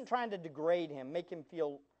 He wasn't trying to degrade him, make him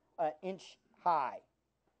feel an inch high.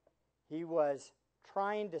 He was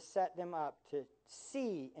trying to set them up to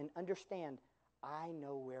see and understand, I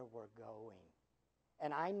know where we're going.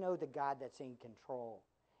 And I know the God that's in control.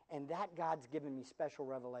 And that God's given me special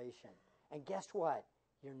revelation. And guess what?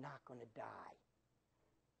 You're not going to die.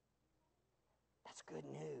 That's good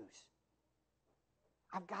news.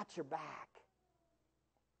 I've got your back.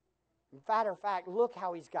 Matter of fact, look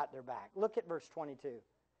how he's got their back. Look at verse 22.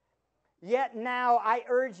 Yet now I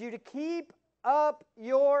urge you to keep up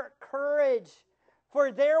your courage,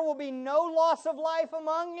 for there will be no loss of life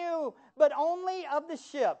among you, but only of the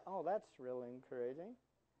ship. Oh, that's really encouraging.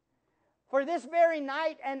 For this very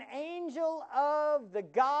night an angel of the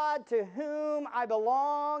God to whom I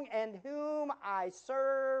belong and whom I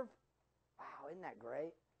serve, wow, isn't that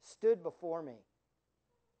great? Stood before me,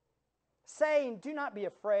 saying, do not be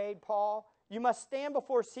afraid, Paul. You must stand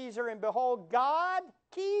before Caesar, and behold, God,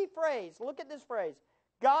 key phrase, look at this phrase,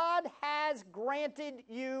 God has granted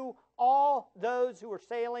you all those who are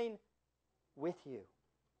sailing with you.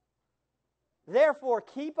 Therefore,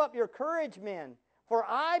 keep up your courage, men, for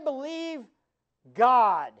I believe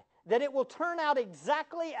God that it will turn out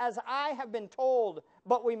exactly as I have been told,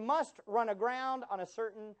 but we must run aground on a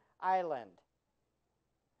certain island.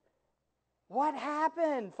 What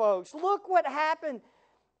happened, folks? Look what happened.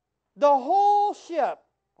 The whole ship,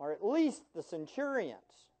 or at least the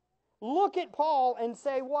centurions, look at Paul and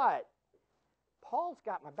say what? Paul's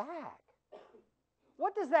got my back.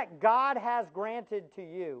 What does that God has granted to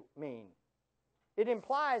you mean? It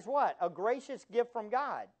implies what? A gracious gift from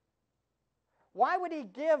God. Why would he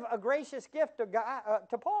give a gracious gift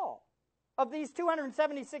to Paul of these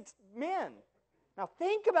 276 men? Now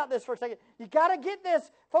think about this for a second. You got to get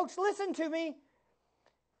this. Folks, listen to me.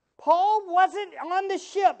 Paul wasn't on the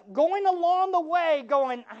ship going along the way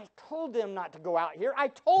going, I told them not to go out here. I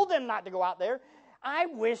told them not to go out there. I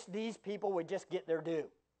wish these people would just get their due.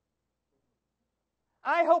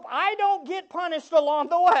 I hope I don't get punished along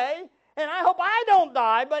the way, and I hope I don't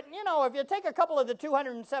die. But, you know, if you take a couple of the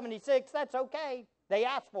 276, that's okay. They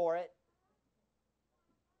asked for it.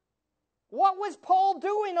 What was Paul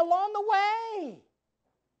doing along the way?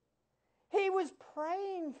 He was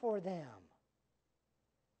praying for them.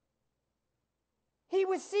 He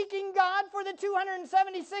was seeking God for the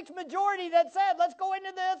 276 majority that said, let's go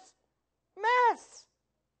into this mess.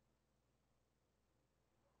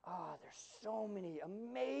 Oh, there's so many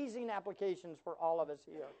amazing applications for all of us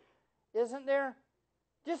here. Isn't there?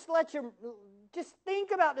 Just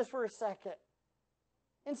think about this for a second.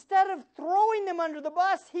 Instead of throwing them under the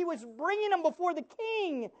bus, he was bringing them before the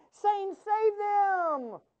king, saying, save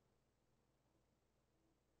them!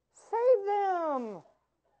 Save them!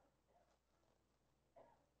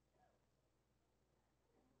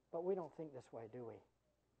 But we don't think this way, do we?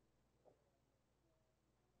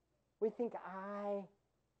 We think I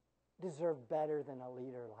deserve better than a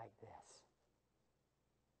leader like this.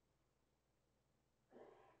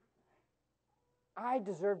 I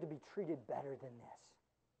deserve to be treated better than this.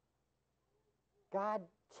 God,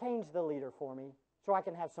 change the leader for me so I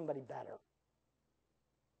can have somebody better.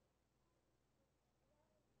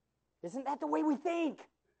 Isn't that the way we think?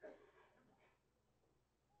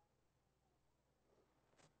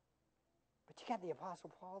 But you got the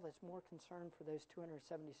Apostle Paul that's more concerned for those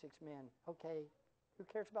 276 men. Okay, who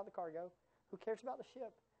cares about the cargo? Who cares about the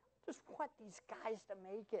ship? Just want these guys to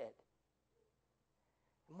make it.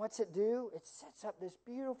 And what's it do? It sets up this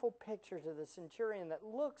beautiful picture to the centurion that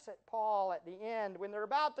looks at Paul at the end when they're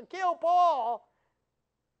about to kill Paul.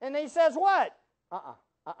 And he says what? I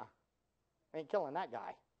ain't killing that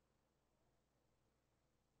guy.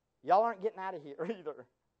 Y'all aren't getting out of here either.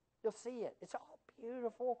 You'll see it. It's all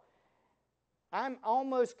beautiful. I'm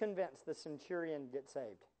almost convinced the centurion gets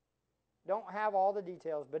saved. Don't have all the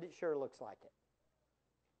details, but it sure looks like it.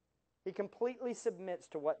 He completely submits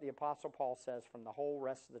to what the Apostle Paul says from the whole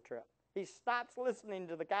rest of the trip. He stops listening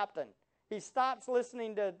to the captain. He stops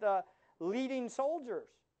listening to the leading soldiers.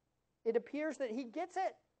 It appears that he gets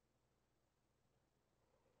it.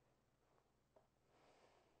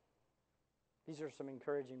 These are some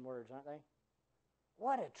encouraging words, aren't they?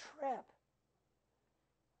 What a trip.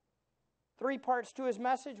 3 parts to his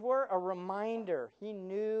message were a reminder. He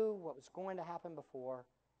knew what was going to happen before,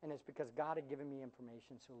 and it's because God had given me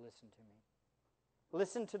information, so listen to me.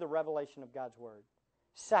 Listen to the revelation of God's word.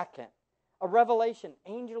 Second, a revelation.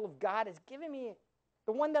 Angel of God has given me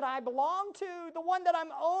the one that I belong to, the one that I'm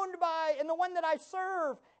owned by, and the one that I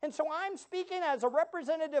serve. And so I'm speaking as a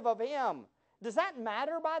representative of him. Does that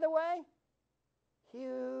matter, by the way?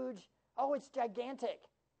 Huge. Oh, it's gigantic.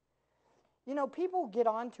 You know, people get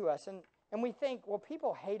on to us, and we think, well,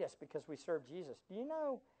 people hate us because we serve Jesus. Do you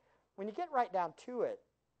know, when you get right down to it,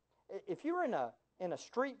 if you were in a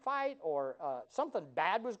street fight or something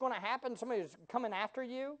bad was going to happen, somebody was coming after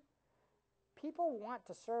you, people want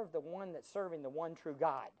to serve the one that's serving the one true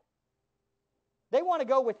God. They want to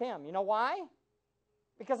go with him. You know why?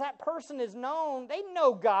 Because that person is known. They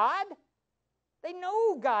know God. They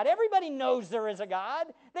know God. Everybody knows there is a God.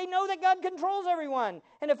 They know that God controls everyone.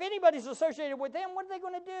 And if anybody's associated with them, what are they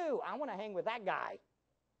going to do? I want to hang with that guy.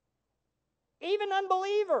 Even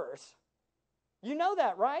unbelievers. You know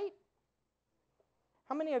that, right?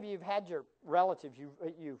 How many of you have had your relatives,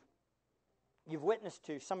 you've witnessed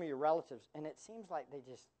to some of your relatives, and it seems like they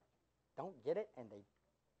just don't get it, and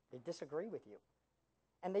they disagree with you.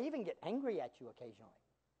 And they even get angry at you occasionally.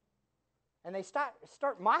 And they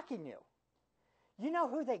start mocking you. You know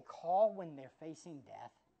who they call when they're facing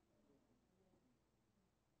death?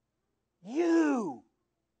 You.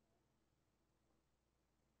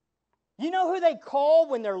 You know who they call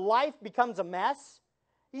when their life becomes a mess?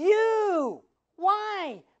 You.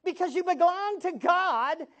 Why? Because you belong to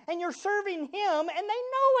God and you're serving him and they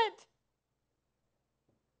know it.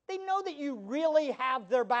 They know that you really have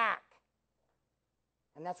their back.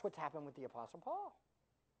 And that's what's happened with the Apostle Paul.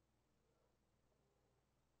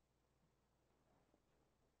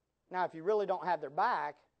 Now, if you really don't have their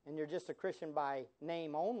back and you're just a Christian by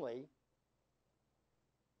name only,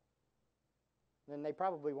 then they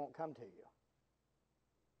probably won't come to you.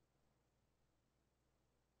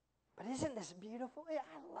 But isn't this beautiful?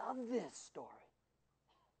 I love this story.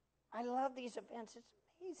 I love these events. It's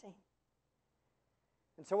amazing.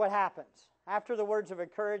 And so what happens? After the words of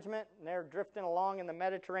encouragement, and they're drifting along in the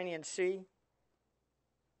Mediterranean Sea,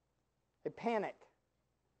 a panic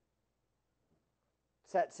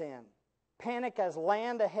sets in. Panic as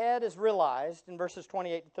land ahead is realized in verses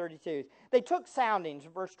 28 to 32. They took soundings,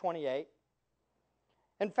 verse 28,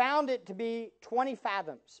 and found it to be 20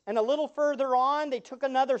 fathoms. And a little further on, they took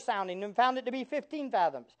another sounding and found it to be 15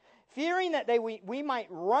 fathoms. Fearing that we might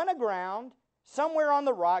run aground somewhere on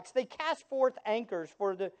the rocks, they cast forth anchors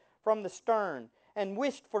from the stern and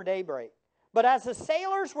wished for daybreak. But as the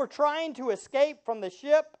sailors were trying to escape from the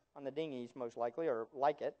ship, on the dinghies most likely, or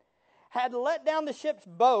like it, had let down the ship's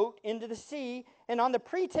boat into the sea, and on the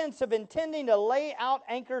pretense of intending to lay out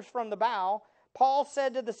anchors from the bow, Paul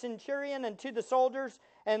said to the centurion and to the soldiers,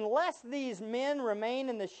 "Unless these men remain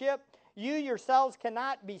in the ship, you yourselves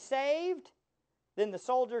cannot be saved." Then the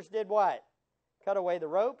soldiers did what? Cut away the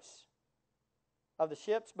ropes of the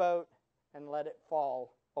ship's boat and let it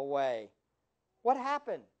fall away. What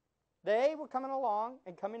happened? They were coming along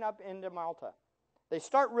and coming up into Malta. They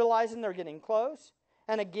start realizing they're getting close.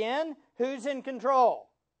 And again, who's in control?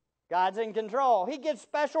 God's in control. He gives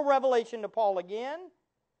special revelation to Paul again.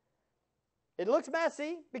 It looks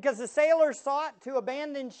messy because the sailors sought to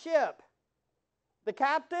abandon ship. The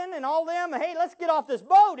captain and all them, hey, let's get off this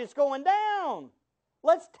boat. It's going down.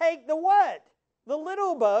 Let's take the what? The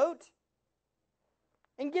little boat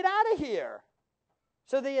and get out of here.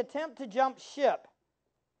 So they attempt to jump ship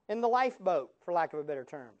in the lifeboat, for lack of a better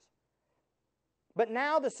terms. But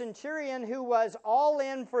now the centurion who was all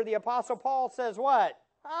in for the Apostle Paul says what?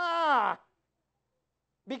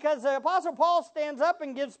 Because the Apostle Paul stands up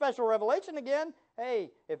and gives special revelation again.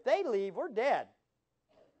 Hey, if they leave, we're dead.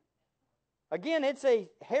 Again, it's a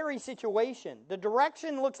hairy situation. The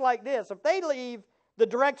direction looks like this. If they leave, the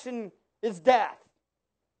direction is death.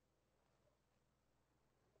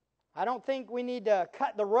 I don't think we need to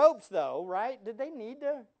cut the ropes, though, right? Did they need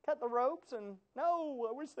to cut the ropes? And no,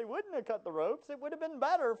 I wish they wouldn't have cut the ropes. It would have been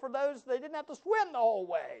better for those, they didn't have to swim the whole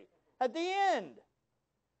way at the end.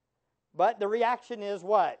 But the reaction is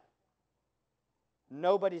what?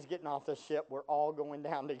 Nobody's getting off the ship. We're all going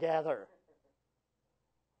down together.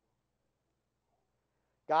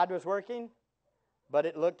 God was working, but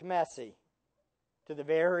it looked messy to the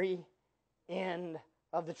very end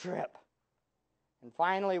of the trip. And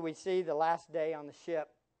finally, we see the last day on the ship.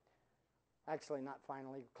 Actually, not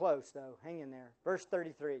finally. Close, though. Hang in there. Verse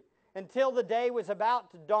 33. Until the day was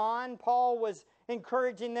about to dawn, Paul was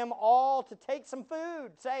encouraging them all to take some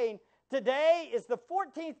food, saying, today is the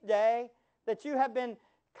 14th day that you have been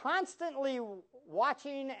constantly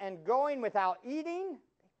watching and going without eating.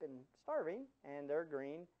 They've been starving, and they're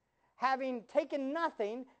green. Having taken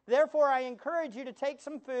nothing, therefore I encourage you to take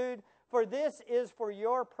some food, for this is for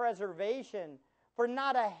your preservation. For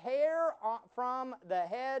not a hair from the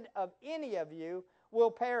head of any of you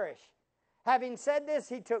will perish. Having said this,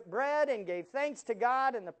 he took bread and gave thanks to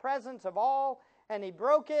God in the presence of all, and he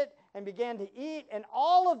broke it and began to eat, and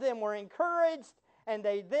all of them were encouraged, and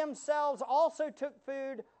they themselves also took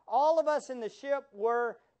food. All of us in the ship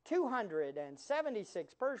were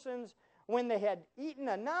 276 persons. When they had eaten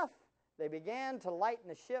enough, they began to lighten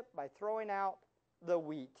the ship by throwing out the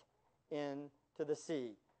wheat into the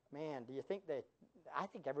sea. Man, do you think I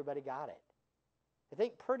think everybody got it. I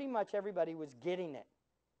think pretty much everybody was getting it.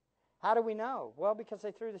 How do we know? Well, because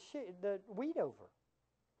they threw the wheat over.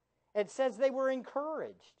 It says they were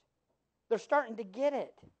encouraged. They're starting to get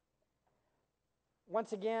it.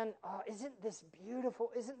 Once again, isn't this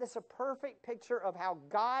beautiful? Isn't this a perfect picture of how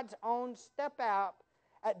God's own step out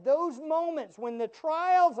at those moments when the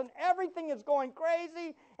trials and everything is going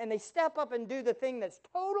crazy, and they step up and do the thing that's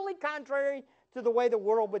totally contrary to the way the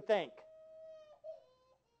world would think.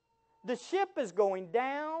 The ship is going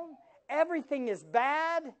down. Everything is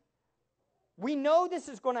bad. We know this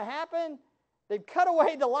is going to happen. They've cut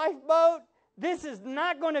away the lifeboat. This is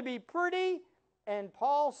not going to be pretty. And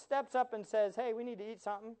Paul steps up and says, hey, we need to eat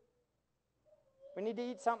something. We need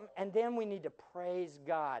to eat something. And then we need to praise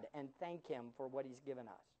God and thank Him for what He's given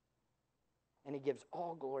us. And he gives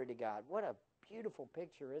all glory to God. What a beautiful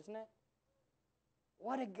picture, isn't it?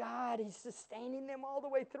 What a God. He's sustaining them all the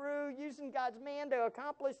way through, using God's man to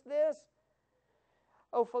accomplish this.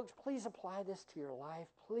 Oh, folks, please apply this to your life.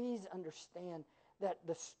 Please understand that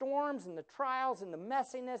the storms and the trials and the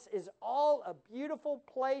messiness is all a beautiful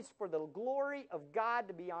place for the glory of God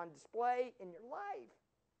to be on display in your life.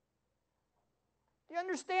 Do you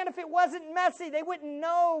understand? If it wasn't messy, they wouldn't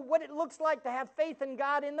know what it looks like to have faith in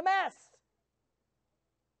God in the mess.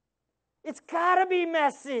 It's got to be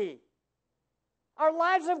messy. Our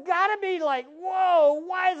lives have got to be like, whoa,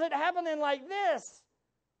 why is it happening like this?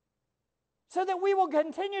 So that we will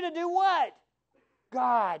continue to do what?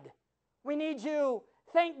 God. We need you.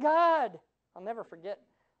 Thank God. I'll never forget.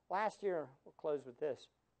 Last year, we'll close with this.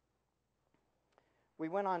 We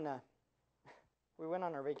went on our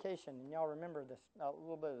vacation, and y'all remember this a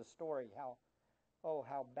little bit of the story. How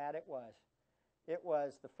bad it was. It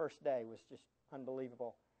was the first day was just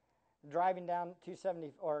unbelievable. Driving down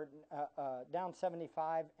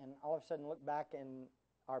 75, and all of a sudden look back, and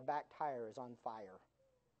our back tire is on fire.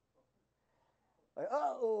 Like,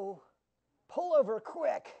 uh-oh, pull over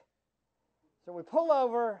quick. So we pull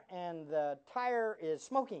over, and the tire is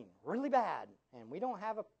smoking really bad, and we don't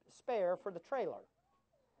have a spare for the trailer.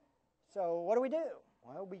 So what do?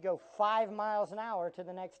 Well, we go 5 miles an hour to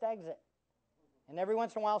the next exit. And every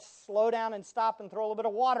once in a while, slow down and stop and throw a little bit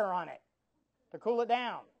of water on it to cool it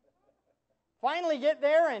down. Finally get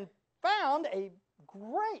there and found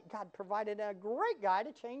God provided a great guy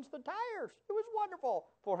to change the tires. It was wonderful.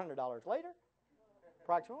 $400 later.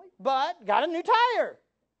 approximately, but got a new tire.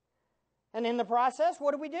 And in the process,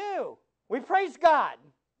 what do? We praised God.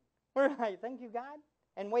 We're like, thank you, God,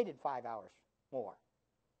 and waited 5 hours more.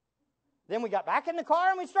 Then we got back in the car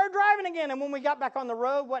and we started driving again. And when we got back on the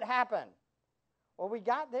road, what happened? Well, we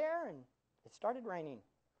got there and it started raining.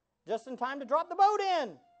 Just in time to drop the boat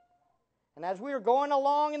in. And as we were going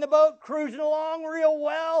along in the boat, cruising along real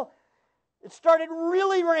well, it started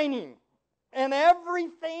really raining. And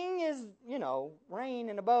everything is, rain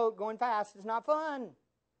in a boat going fast is not fun.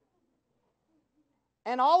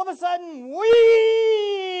 And all of a sudden,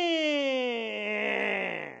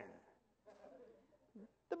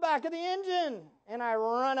 the back of the engine. And I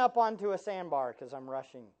run up onto a sandbar because I'm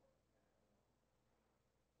rushing.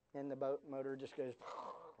 And the boat motor just goes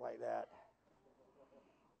like that.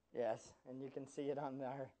 Yes, and you can see it on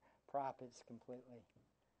our prop. It's completely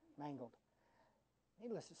mangled.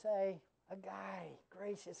 Needless to say, a guy,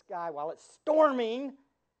 gracious guy, while it's storming,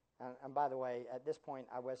 and by the way, at this point,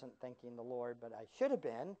 I wasn't thanking the Lord, but I should have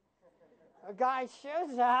been. A guy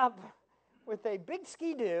shows up with a big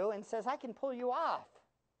ski-doo and says, I can pull you off.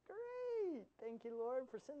 Great. Thank you, Lord,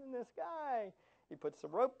 for sending this guy. He puts the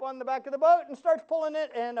rope on the back of the boat and starts pulling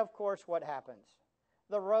it, and of course, what happens?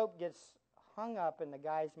 The rope gets hung up in the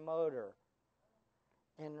guy's motor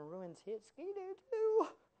and ruins his ski-doo too.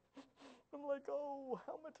 I'm like, oh,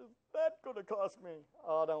 how much is that going to cost me?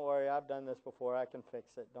 Oh, don't worry, I've done this before. I can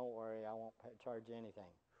fix it. Don't worry, I won't charge you anything.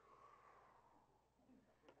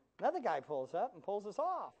 Another guy pulls up and pulls us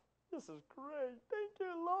off. This is great. Thank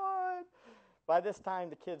you, Lord. By this time,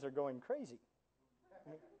 the kids are going crazy.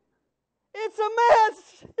 It's a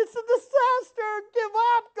mess. It's a disaster. Give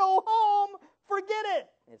up. Go home. Forget it.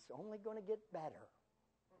 It's only going to get better.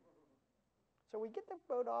 So we get the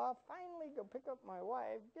boat off, finally go pick up my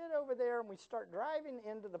wife, get over there, and we start driving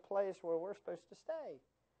into the place where we're supposed to stay.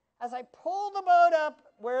 As I pull the boat up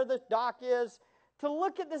where the dock is to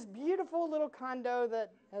look at this beautiful little condo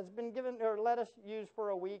that has been given or let us use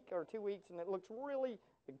for a week or 2 weeks, and it looks really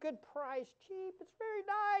a good price, cheap. It's very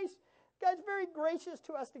nice. God's very gracious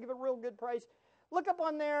to us to give a real good price. Look up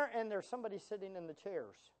on there, and there's somebody sitting in the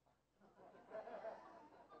chairs.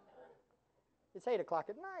 It's 8 o'clock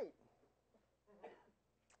at night.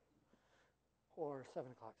 Or 7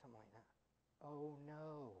 o'clock, something like that. Oh,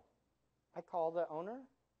 no. I call the owner.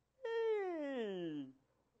 Hey,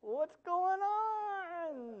 what's going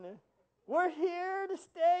on? We're here to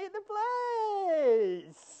stay at the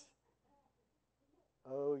place.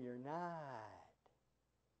 Oh, you're not.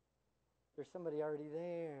 There's somebody already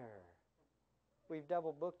there. We've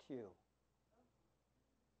double booked you.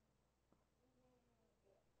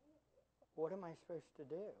 What am I supposed to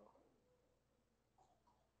do?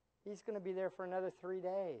 He's going to be there for another 3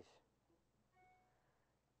 days.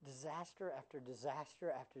 Disaster after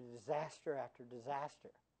disaster after disaster after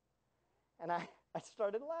disaster. And I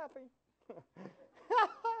started laughing.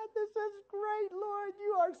 This is great, Lord.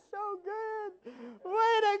 You are so good.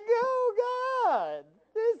 Way to go, God.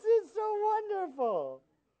 This is so wonderful.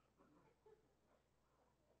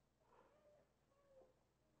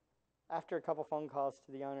 After a couple phone calls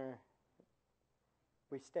to the owner,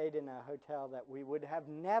 we stayed in a hotel that we would have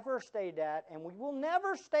never stayed at, and we will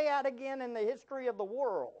never stay at again in the history of the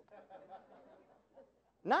world.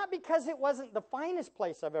 Not because it wasn't the finest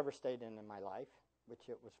place I've ever stayed in my life, which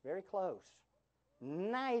it was very close.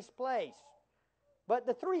 Nice place. But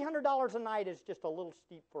the $300 a night is just a little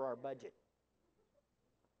steep for our budget.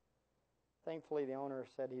 Thankfully, the owner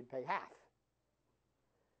said he'd pay half.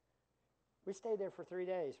 We stayed there for 3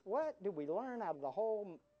 days. What did we learn out of the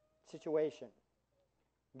whole situation?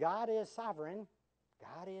 God is sovereign.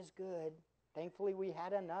 God is good. Thankfully, we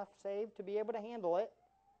had enough saved to be able to handle it.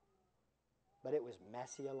 But it was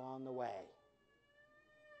messy along the way.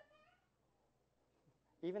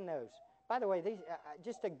 Even those. By the way, these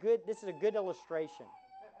this is a good illustration.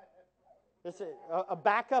 This is a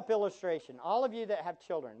backup illustration. All of you that have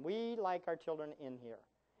children, we like our children in here.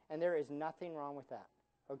 And there is nothing wrong with that.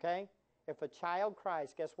 Okay? If a child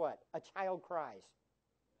cries, guess what? A child cries.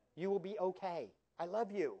 You will be okay. I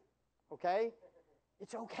love you. Okay?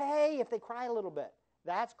 It's okay if they cry a little bit.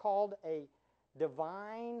 That's called a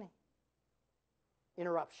divine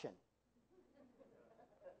interruption.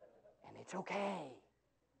 And it's okay.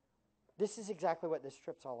 This is exactly what this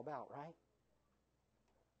trip's all about, right?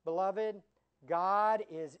 Beloved, God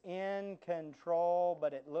is in control,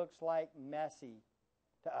 but it looks like messy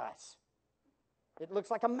to us. It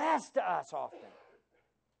looks like a mess to us often.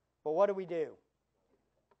 But what do?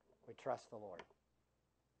 We trust the Lord.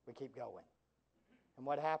 We keep going. And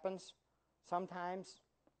what happens? Sometimes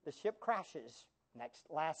the ship crashes,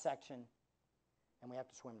 last section, and we have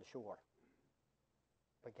to swim to shore.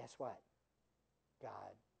 But guess what?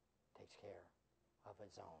 God takes care of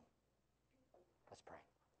His own. Let's pray.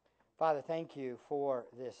 Father, thank you for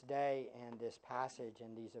this day and this passage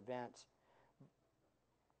and these events.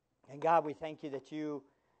 And God, we thank you that you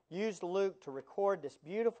used Luke to record this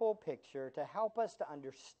beautiful picture to help us to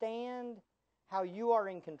understand how you are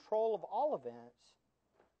in control of all events.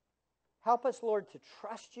 Help us, Lord, to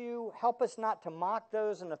trust you. Help us not to mock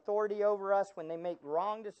those in authority over us when they make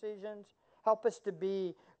wrong decisions. Help us to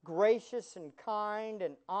be gracious and kind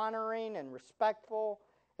and honoring and respectful.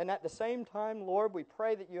 And at the same time, Lord, we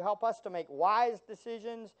pray that you help us to make wise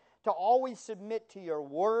decisions, to always submit to your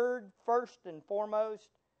word first and foremost.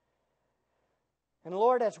 And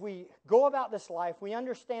Lord, as we go about this life, we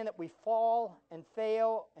understand that we fall and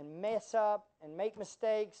fail and mess up and make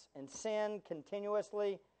mistakes and sin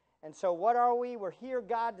continuously. And so what are we? We're here,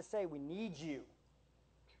 God, to say we need you.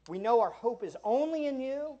 We know our hope is only in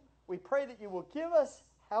you. We pray that you will give us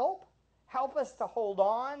help. Help us to hold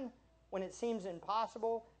on when it seems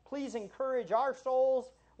impossible. Please encourage our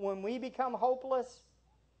souls when we become hopeless.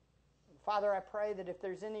 Father, I pray that if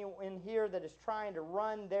there's anyone in here that is trying to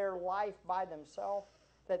run their life by themselves,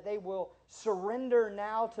 that they will surrender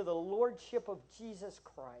now to the lordship of Jesus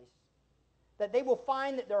Christ. That they will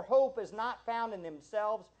find that their hope is not found in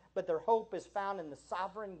themselves, but their hope is found in the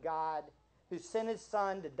sovereign God who sent His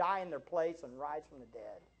Son to die in their place and rise from the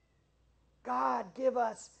dead. God, give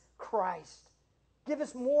us Christ. Give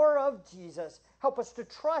us more of Jesus. Help us to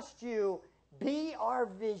trust you. Be our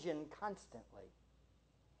vision constantly.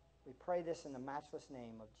 We pray this in the matchless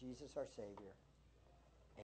name of Jesus our Savior.